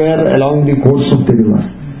everywhere along the course of the river.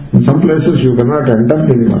 In some places you cannot enter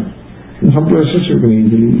the river. In some places you can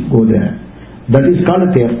easily go there. That is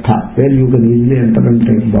called tirtha, where you can easily enter and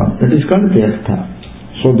take bath. That is called tirtha.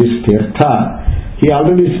 So this tirtha, he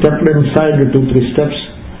already stepped inside 2-3 steps,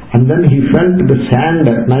 and then he felt the sand,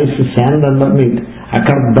 nice sand underneath,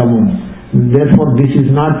 akardamam. Therefore this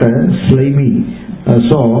is not slimy.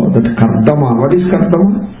 So that kardama, what is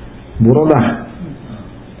kardama? Burada.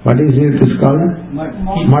 What is it is called?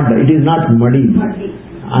 Mud. It is not muddy.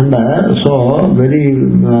 And so very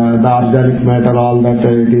the organic matter, all that,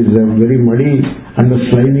 it is very muddy and the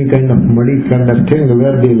slimy kind of muddy kind of thing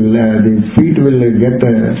where the feet will get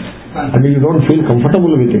and you don't feel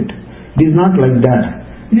comfortable with it. It is not like that.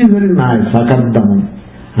 It is very nice, akardamam.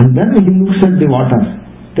 And then he looks at the water,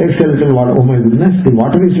 takes a little water. Oh my goodness, the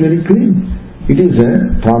water is very clean. It is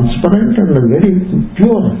transparent and very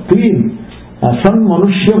pure, clean. San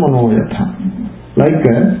manushya manoyatha, like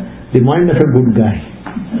the mind of a good guy.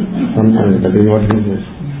 That is what he says.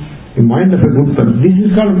 The mind of a good person. This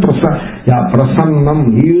is called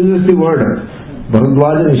prasannam. He uses the word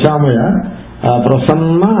Vairagya Nishamaya,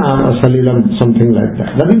 prasanna salilam, something like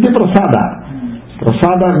that. That is the prasada.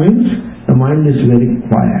 Prasada means the mind is very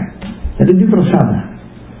quiet. That is the prasada.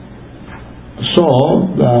 So,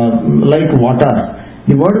 like water,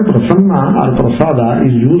 the word prasanna or prasada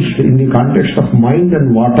is used in the context of mind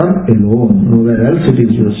and water alone. Nowhere else it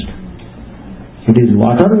is used. It is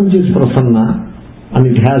water which is prasanna, and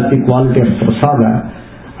it has the quality of prasada,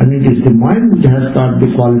 and it is the mind which has got the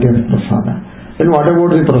quality of prasada. Then what about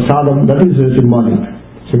the prasadam? That is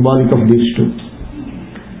symbolic of these two.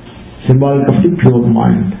 Symbolic of the pure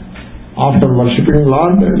mind. After worshipping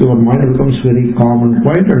Lord, your mind becomes very calm and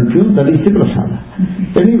quiet and pure. That is the prasada.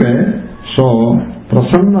 Anyway, so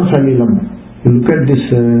prasanna salilam. You look at this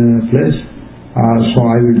place. So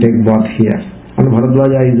I will take bath here. And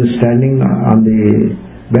Vairagya is standing on the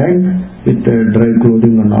bank with dry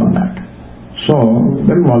clothing and all that. So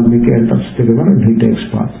then Valmiki enters the river and he takes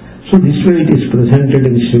bath. So this way it is presented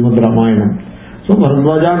in Srimad Ramayana. So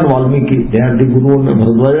Vairagya and Valmiki, they are the guru and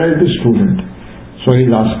Vairagya is the student. So he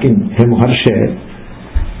is asking, Hey Maharshe,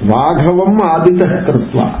 Vaghavam aditah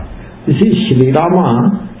kritva. You see, Shri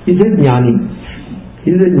Rama is a jnani.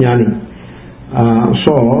 He is a jnani.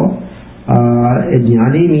 A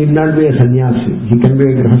jnani need not be a sannyasi. He can be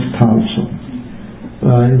a grahastha also.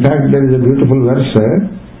 In fact, there is a beautiful verse,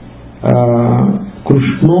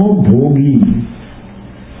 Krishno bhogi,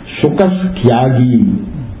 sukas tyagi,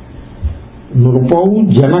 nrupau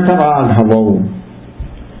janakaradhavau,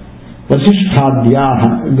 vasishtadhyaha,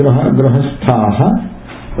 grahasthaha,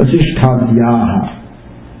 vasishtadhyaha,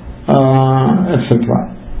 etc.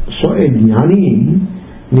 So a jnani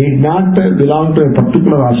need not belong to a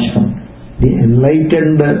particular ashram. The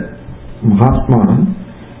enlightened Mahatma,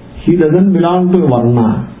 he doesn't belong to a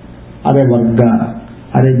varna, or a varga,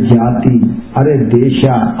 or a jati, or a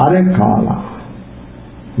desha, or a kala.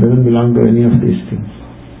 Doesn't belong to any of these things.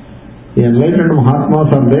 The enlightened Mahatmas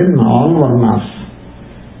are there in all varnas,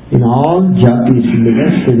 in all jatis, in the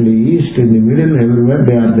west, in the east, in the middle, everywhere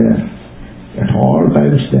they are there. At all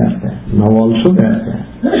times they are there. Now also they are there.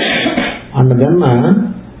 And then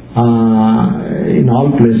in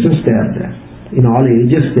all places they are there. In all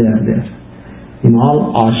ages they are there. In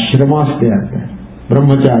all ashramas they are there.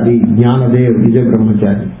 Brahmachari, Jnanadev is a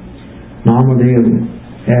Brahmachari. Namadev,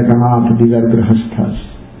 Ekanath, these are Grahasthas.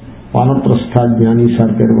 Vanaprastha, Jnanis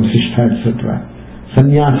are there, Vasishtha, etc.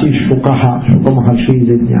 Sannyasi, Shukaha, Shuka Maharshi is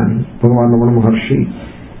a Jnani. Purvanavana Maharshi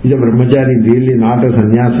is a Brahmachari, really not a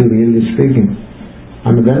sannyasi, really speaking.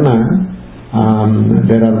 And then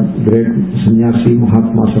there are great sannyasi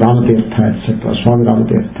Mahatmas, Ramatirtha, etc., Swami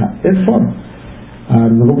Ramatirtha. Therefore,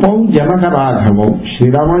 Nrupau Janaka Raghavau, Sri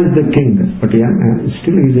Rama is the king, but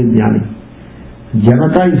still he is a jnani.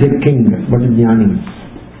 Janaka is a king, but jnani.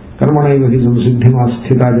 Karmanaiva hizam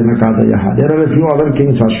siddhimasthita janakadayaha. There are a few other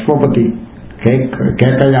kings, Ashwapati,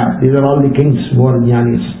 Kekaya, these are all the kings who are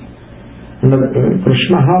jnanis. And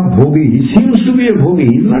Krishna bhogi, he seems to be a bhogi,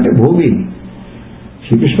 he is not a bhogi.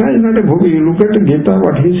 Shri Krishna is not a bhogi. You look at Gita,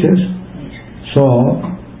 what he says. So,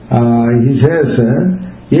 he says,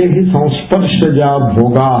 Yehi samsparshaja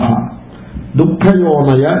bhogaha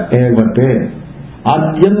dukkhayonaya evate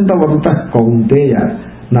adyantavantah kaunteya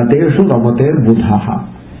nateshu ramate buddhaha.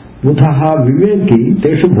 Buddhaha viveki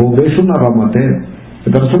teshu bhogeshu na ramate.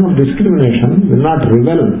 The person of discrimination will not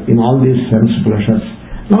revel in all these sense pleasures.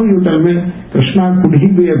 Now you tell me, Krishna, could he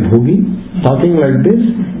be a bhogi? Talking like this?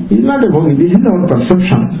 He is not a bhogi, this is our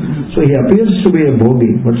perception. So he appears to be a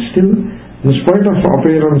bhogi, but still, in spite of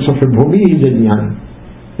appearance of a bhogi, he is a jnani.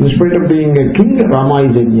 In spite of being a king, Rama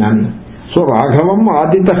is a jnani. So Raghavam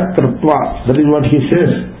aditah kritva, that is what he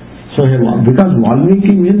says. So because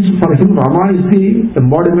Valmiki means for him Rama is the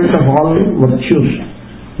embodiment of all virtues.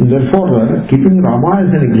 And therefore, keeping Rama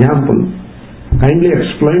as an example, kindly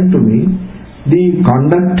explain to me the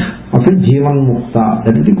conduct of a Jivan Mukta.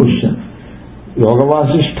 That is the question.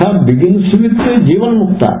 Yogavashistam begins with Jivan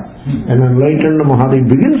Mukta. An enlightened Mahadev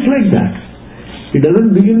begins like that. It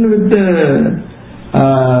doesn't begin with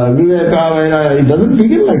Viveka, it doesn't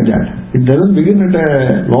begin like that. It doesn't begin at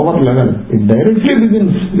a lower level. It directly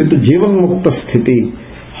begins with the Jivan Mukta Sthiti.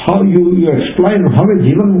 How you explain how a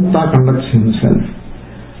Jivan Mukta conducts himself.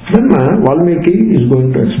 Then Valmiki is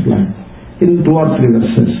going to explain in 2 or 3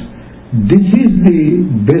 verses. This is the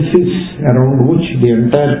basis around which the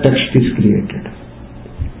entire text is created.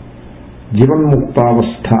 Jivan Mukta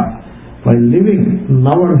Avastha. By living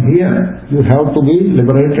now and here, you have to be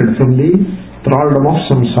liberated from the thraldom of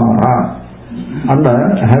samsara. And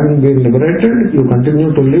having been liberated, you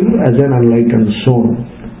continue to live as an enlightened soul.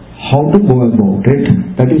 How to go about it?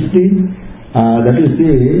 That is the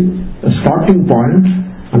starting point,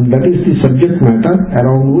 and that is the subject matter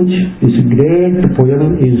around which this great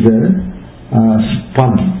poem is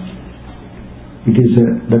spun.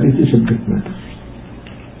 That is the subject matter.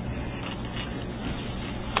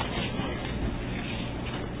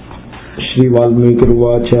 Shri Valmiki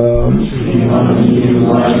Ruvacha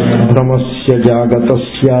Brahmasya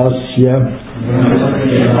Jagatasyasya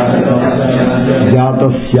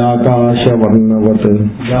Jatasyakasha Varnavat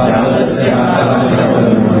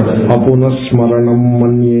Apunasmaranam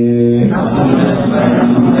Manye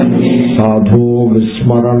Sadho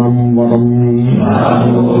Vismaranam Varam.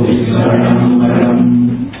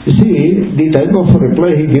 You see, the type of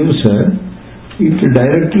reply he gives, it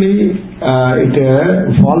directly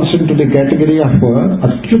falls into the category of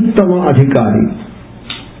Achyuttama Adhikari.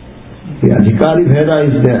 The Adhikari Bheda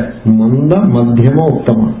is there. Manda, Madhyama,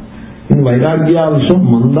 Uttama. In Vairagya also,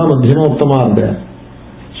 Manda, Madhyama, Uttama are there.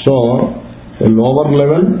 So, a lower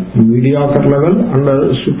level, mediocre level, and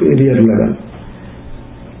a superior level.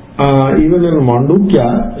 Even in Mandukya,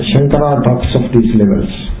 Shankara talks of these levels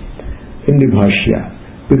in the Bhashya.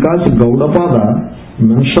 Because Gaudapada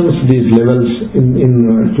mentions these levels in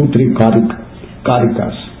 2-3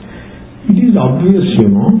 karikas. It is obvious,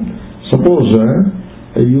 suppose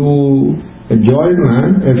you join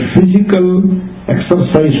a physical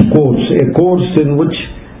exercise course, a course in which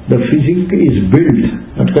the physique is built,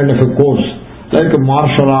 that kind of a course, like a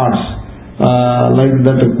martial arts, like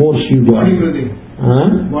that course you join.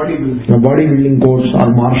 Bodybuilding. A bodybuilding course or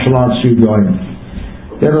martial arts you join.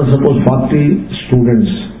 There are suppose 40 students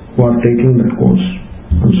who are taking that course.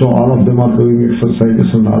 And so all of them are doing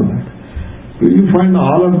exercises and all that. Will you find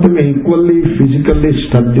all of them equally physically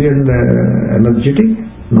sturdy and energetic?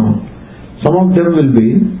 No. Some of them will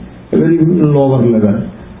be a very lower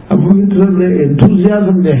level. With the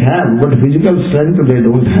enthusiasm they have, but physical strength they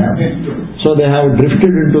don't have. So they have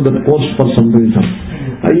drifted into that course for some reason.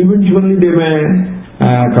 Eventually they may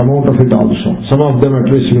come out of it also. Some of them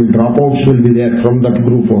at least dropouts will be there from that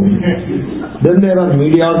group only. Then there are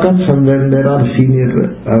mediocres, and then there are senior,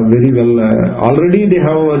 very well, already they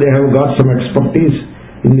have got some expertise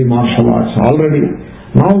in the martial arts already.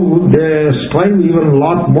 Now they strive even a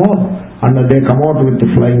lot more, and they come out with the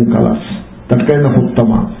flying colors. That kind of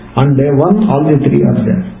Uttama. And day one, all the 3 are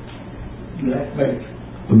there.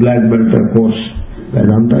 Black belt course.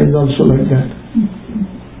 Vedanta is also like that.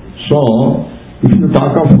 So, if you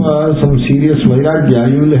talk of some serious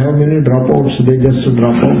Vairagya, you will have many dropouts. They just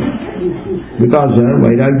drop out. Because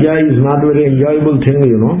Vairagya is not very enjoyable thing,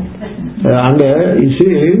 And you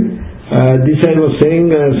see, this I was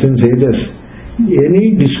saying since ages.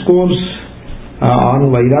 Any discourse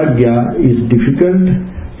on Vairagya is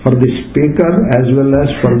difficult for the speaker as well as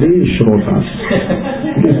for the Shrotas.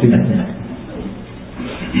 It is difficult.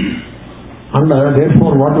 And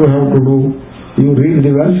therefore what we have to do, you read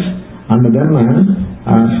the verse and then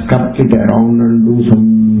skirt it around and do some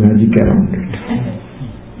magic around it.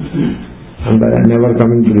 And never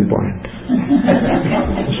coming to the point.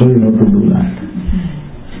 So you have to do that.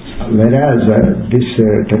 Whereas this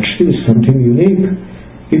text is something unique.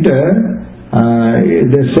 It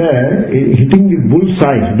they say hitting the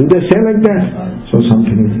bullseye. Do they say like that? So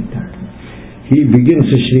something like that. He begins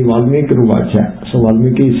Shri Valmiki Ruvacha. So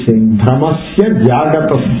Valmiki is saying Brahmasya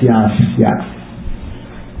Jagatasyasya.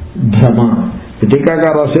 Brahma. The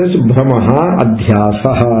Tikakara says Brahmaha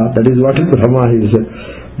Adhyasaha. That is what Brahma is.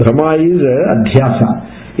 Brahma is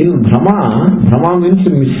Adhyasa. In Brahma means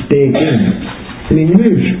mistaking. In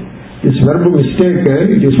English, this verb mistake,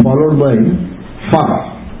 it is followed by for.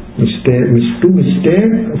 To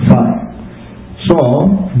mistake for. So,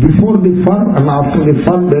 before the for and after the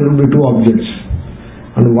for, there will be two objects.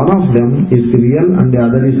 And one of them is the real and the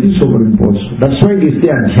other is the superimposed. That's why it is the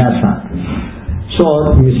Adhyasa. So,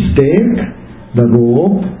 mistake the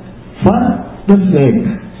rope for the snake.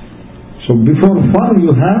 So, before for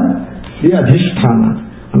you have the Adhisthana,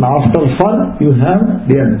 and after for you have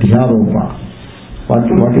the Adhyaropa.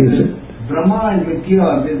 What is it? Brahma and Mithya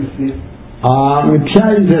are they the same? Mithya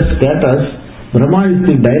is a status. Brahma is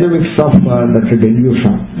the dynamics of that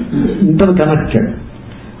delusion. Interconnected.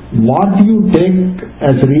 What you take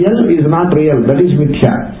as real is not real. That is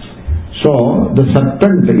Mithya. So, the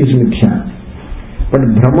serpent is Mithya. But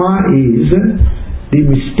Brahma is the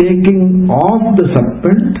mistaking of the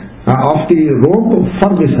serpent, of the rope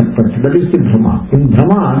for the serpent. That is the Brahma. In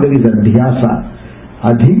Brahma there is Adhyasa,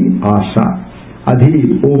 Adhi, Asa.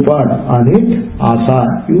 Adhi, over on it,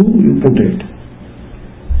 Asa, you put it.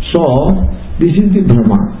 So, this is the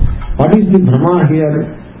Brahma. What is the Brahma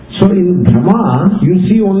here? So, in Brahma, you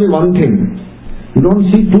see only one thing. You don't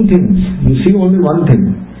see two things. You see only one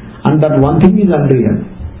thing. And that one thing is unreal.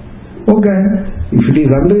 Okay, if it is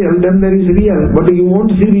unreal, then there is real, but you won't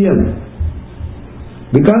see real.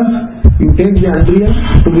 Because you take the unreal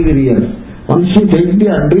to be the real. Once you take the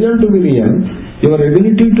unreal to be real, your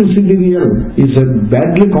ability to see the real is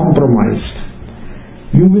badly compromised.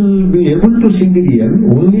 You will be able to see the real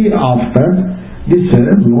only after this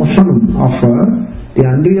notion of the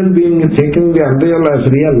unreal being taken the unreal as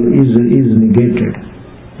real is negated.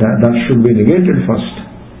 That should be negated first.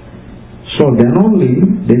 So then only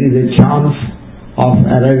there is a chance of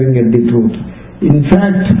arriving at the truth. In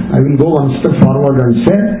fact, I will go one step forward and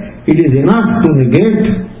say, it is enough to negate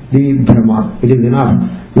the Brahma. It is enough.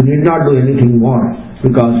 You need not do anything more,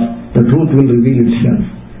 because the truth will reveal itself.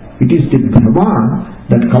 It is the Brahma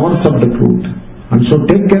that covers up the truth. And so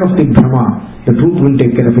take care of the Brahma. The truth will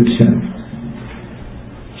take care of itself.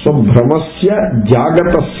 So Brahmasya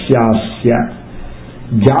Jagatasyasya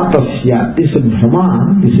Jatasya, this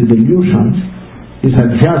Brahma, this delusion, this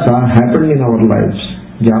Adhyasa happened in our lives.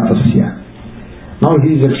 Jatasya. Now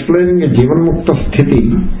he is explaining a Jivanmukta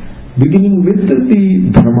sthiti beginning with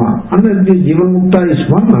the Brahma. And this Jivanmukta is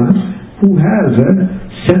one who has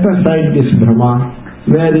set aside this Brahma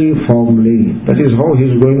very firmly. That is how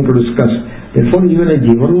he is going to discuss. Therefore even a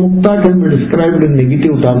Jivanmukta can be described in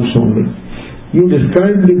negative terms only. You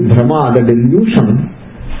describe the Brahma, the delusion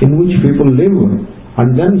in which people live,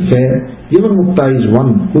 and then say, Jivanmukta is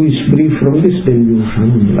one who is free from this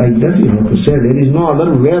delusion. Like that you have to say. There is no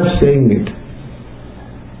other way of saying it.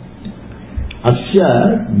 Asya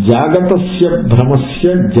Jagatasya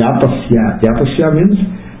Brahmasya Jatasya. Jatasya means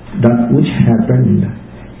that which happened.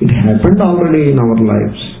 It happened already in our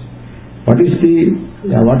lives. What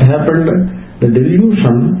happened? The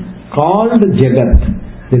delusion called Jagat.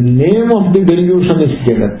 The name of the delusion is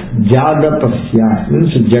Jagat. Jagatasya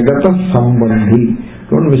means Jagata Sambandhi.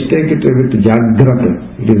 Don't mistake it with Jagrata.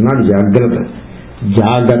 It is not Jagrata.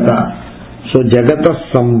 Jagata. So Jagata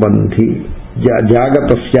Sambandhi.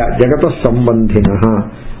 Jagatasya. Jagata Sambandhinaha.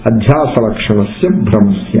 Adhyasa Lakshanasya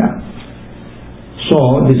Brahmasya. So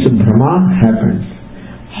this Brahma happened.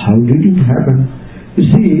 How did it happen? You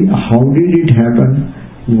see, how did it happen?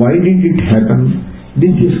 Why did it happen?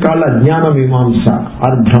 This is called Ajnana Mimamsa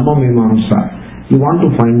or Brahma Mimamsa. You want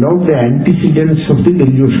to find out the antecedents of the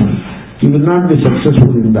delusion. You will not be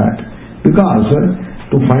successful in that. Because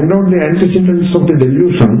to find out the antecedents of the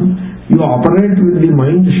delusion, you operate with the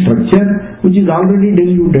mind structure which is already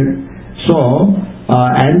deluded. So,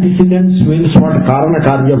 antecedents means what? Karana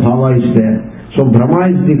Karya Bhava is there. So,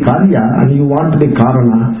 Brahma is the Karya and you want the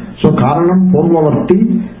Karana. So, Karanam Purvavarti,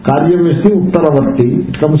 Karyam is the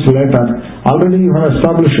Uttaravarti. It comes later. Already you have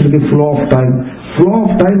established the flow of time. Flow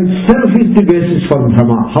of time itself is the basis for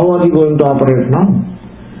Brahma. How are you going to operate now?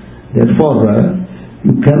 Therefore,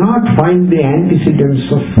 you cannot find the antecedents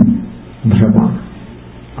of Brahma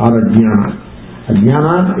or Ajnana.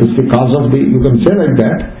 Ajnana is the cause of the, you can say like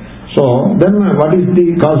that. So, then what is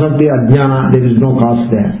the cause of the Ajnana? There is no cause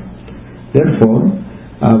there. Therefore,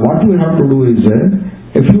 what we have to do is,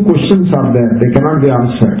 a few questions are there, they cannot be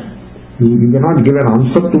answered. You cannot give an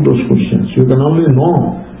answer to those questions. You can only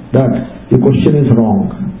know that the question is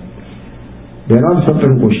wrong. There are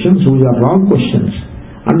certain questions which are wrong questions.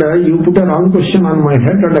 And you put a wrong question on my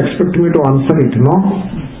head and expect me to answer it. No,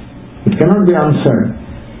 it cannot be answered.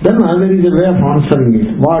 Then there is a way of answering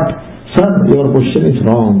it. What? Sir, your question is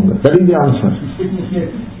wrong. That is the answer.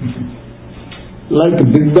 Like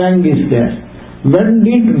Big Bang is there. When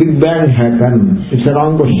did Big Bang happen? It's a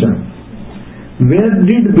wrong question. Where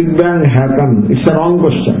did Big Bang happen? It's a wrong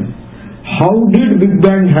question. How did Big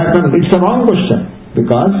Bang happen? It's a wrong question.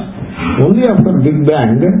 Because only after Big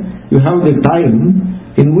Bang you have the time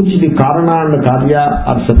in which the Karana and Karya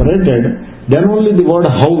are separated, then only the word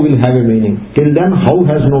how will have a meaning. Till then how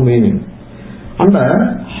has no meaning. And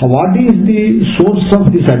what is the source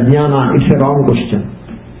of this ajnana? It's a wrong question.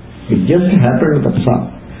 It just happened, that's all.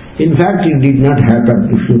 In fact, it did not happen,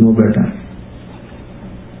 if you know better.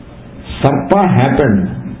 Sarpa happened.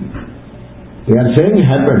 We are saying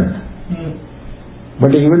happened.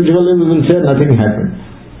 But eventually we will say nothing happened.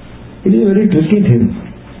 It is a very tricky thing.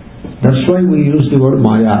 That's why we use the word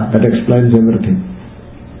Maya. That explains everything.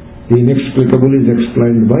 The inexplicable is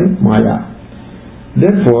explained by Maya.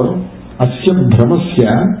 Therefore, asya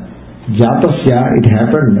brahmasya jatasya, it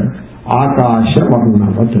happened, akasha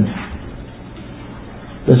varnavat.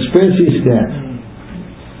 The space is there.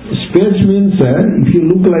 Space means if you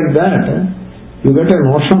look like that, you get a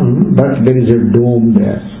notion that there is a dome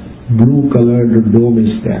there. Blue colored dome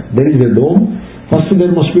is there. There is a dome. First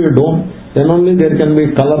there must be a dome. Then only there can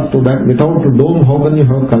be color to that. Without a dome, how can you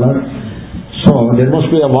have color? So there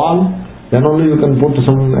must be a wall. Then only you can put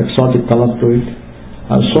some exotic color to it.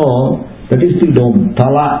 So that is the dome.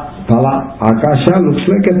 Tala. Akasha looks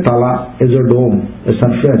like a tala, is a dome, a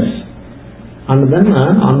surface. And then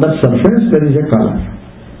on that surface there is a color.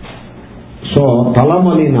 So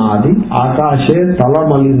talamalinaadi, akashe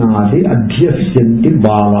talamalinaadi adhyasyanti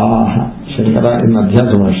balaha. Shankara in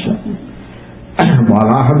Adhyasa Bhashya.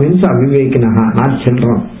 Balaha means avivekinaha, not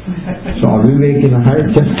children. So avivekinaha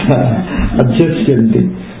is just adhyasyanti.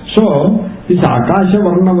 So this akasha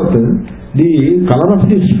varnavat, the color of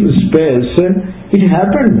this space, it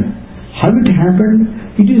happened. How it happened?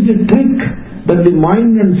 It is the trick that the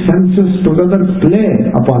mind and senses together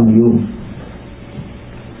play upon you.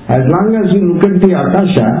 As long as you look at the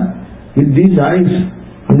akasha with these eyes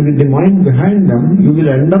and with the mind behind them, you will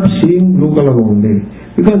end up seeing blue color only.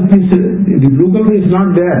 Because the blue color is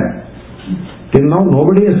not there. Till now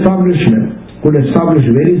nobody could establish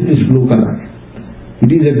where is this blue color.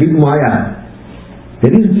 It is a big maya.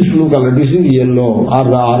 Where is this blue color? This is yellow or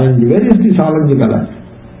the orange. Where is this orange color?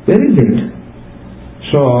 Where is it?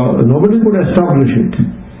 So nobody could establish it.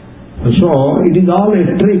 So it is all a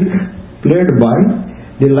trick played by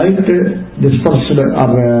the light dispersed or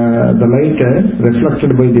the light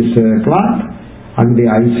reflected by this cloth and the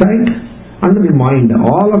eyesight and the mind.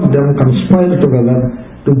 All of them conspire together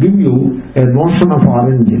to give you a notion of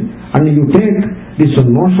orange. And you take this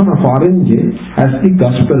notion of orange as the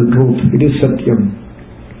gospel truth. It is Satyam.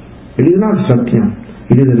 It is not Satyam.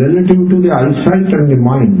 It is relative to the eyesight and the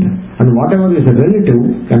mind. And whatever is relative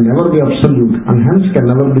can never be absolute and hence can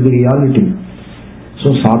never be the reality. So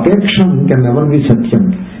Sapeksham can never be Satyam.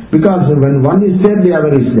 Because when one is there, the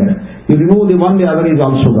other is there. You remove the one, the other is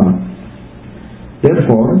also gone.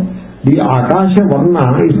 Therefore, the Akasha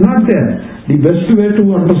Varna is not there. The best way to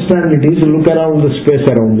understand it is look around the space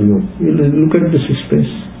around you. You look at this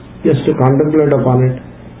space. Just to contemplate upon it.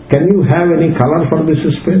 Can you have any color for this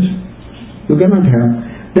space? You cannot have.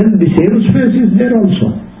 Then the same space is there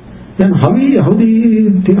also. Then how is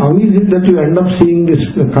it that you end up seeing this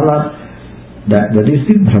color? That is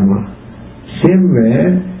the Brahma. Same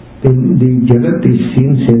way, the Jagat is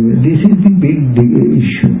seen same way. This is the big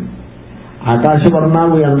issue. Akasha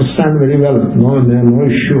Varna we understand very well. No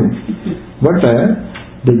issue. But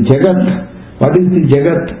the Jagat, what is the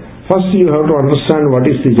Jagat? First you have to understand what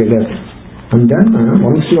is the Jagat. And then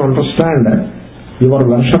once you understand your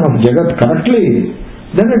version of Jagat correctly,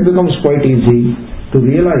 then it becomes quite easy to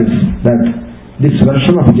realize that this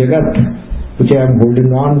version of Jagat which I am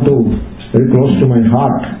holding on to very close to my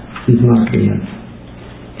heart is not real.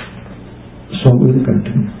 So we will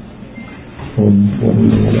continue.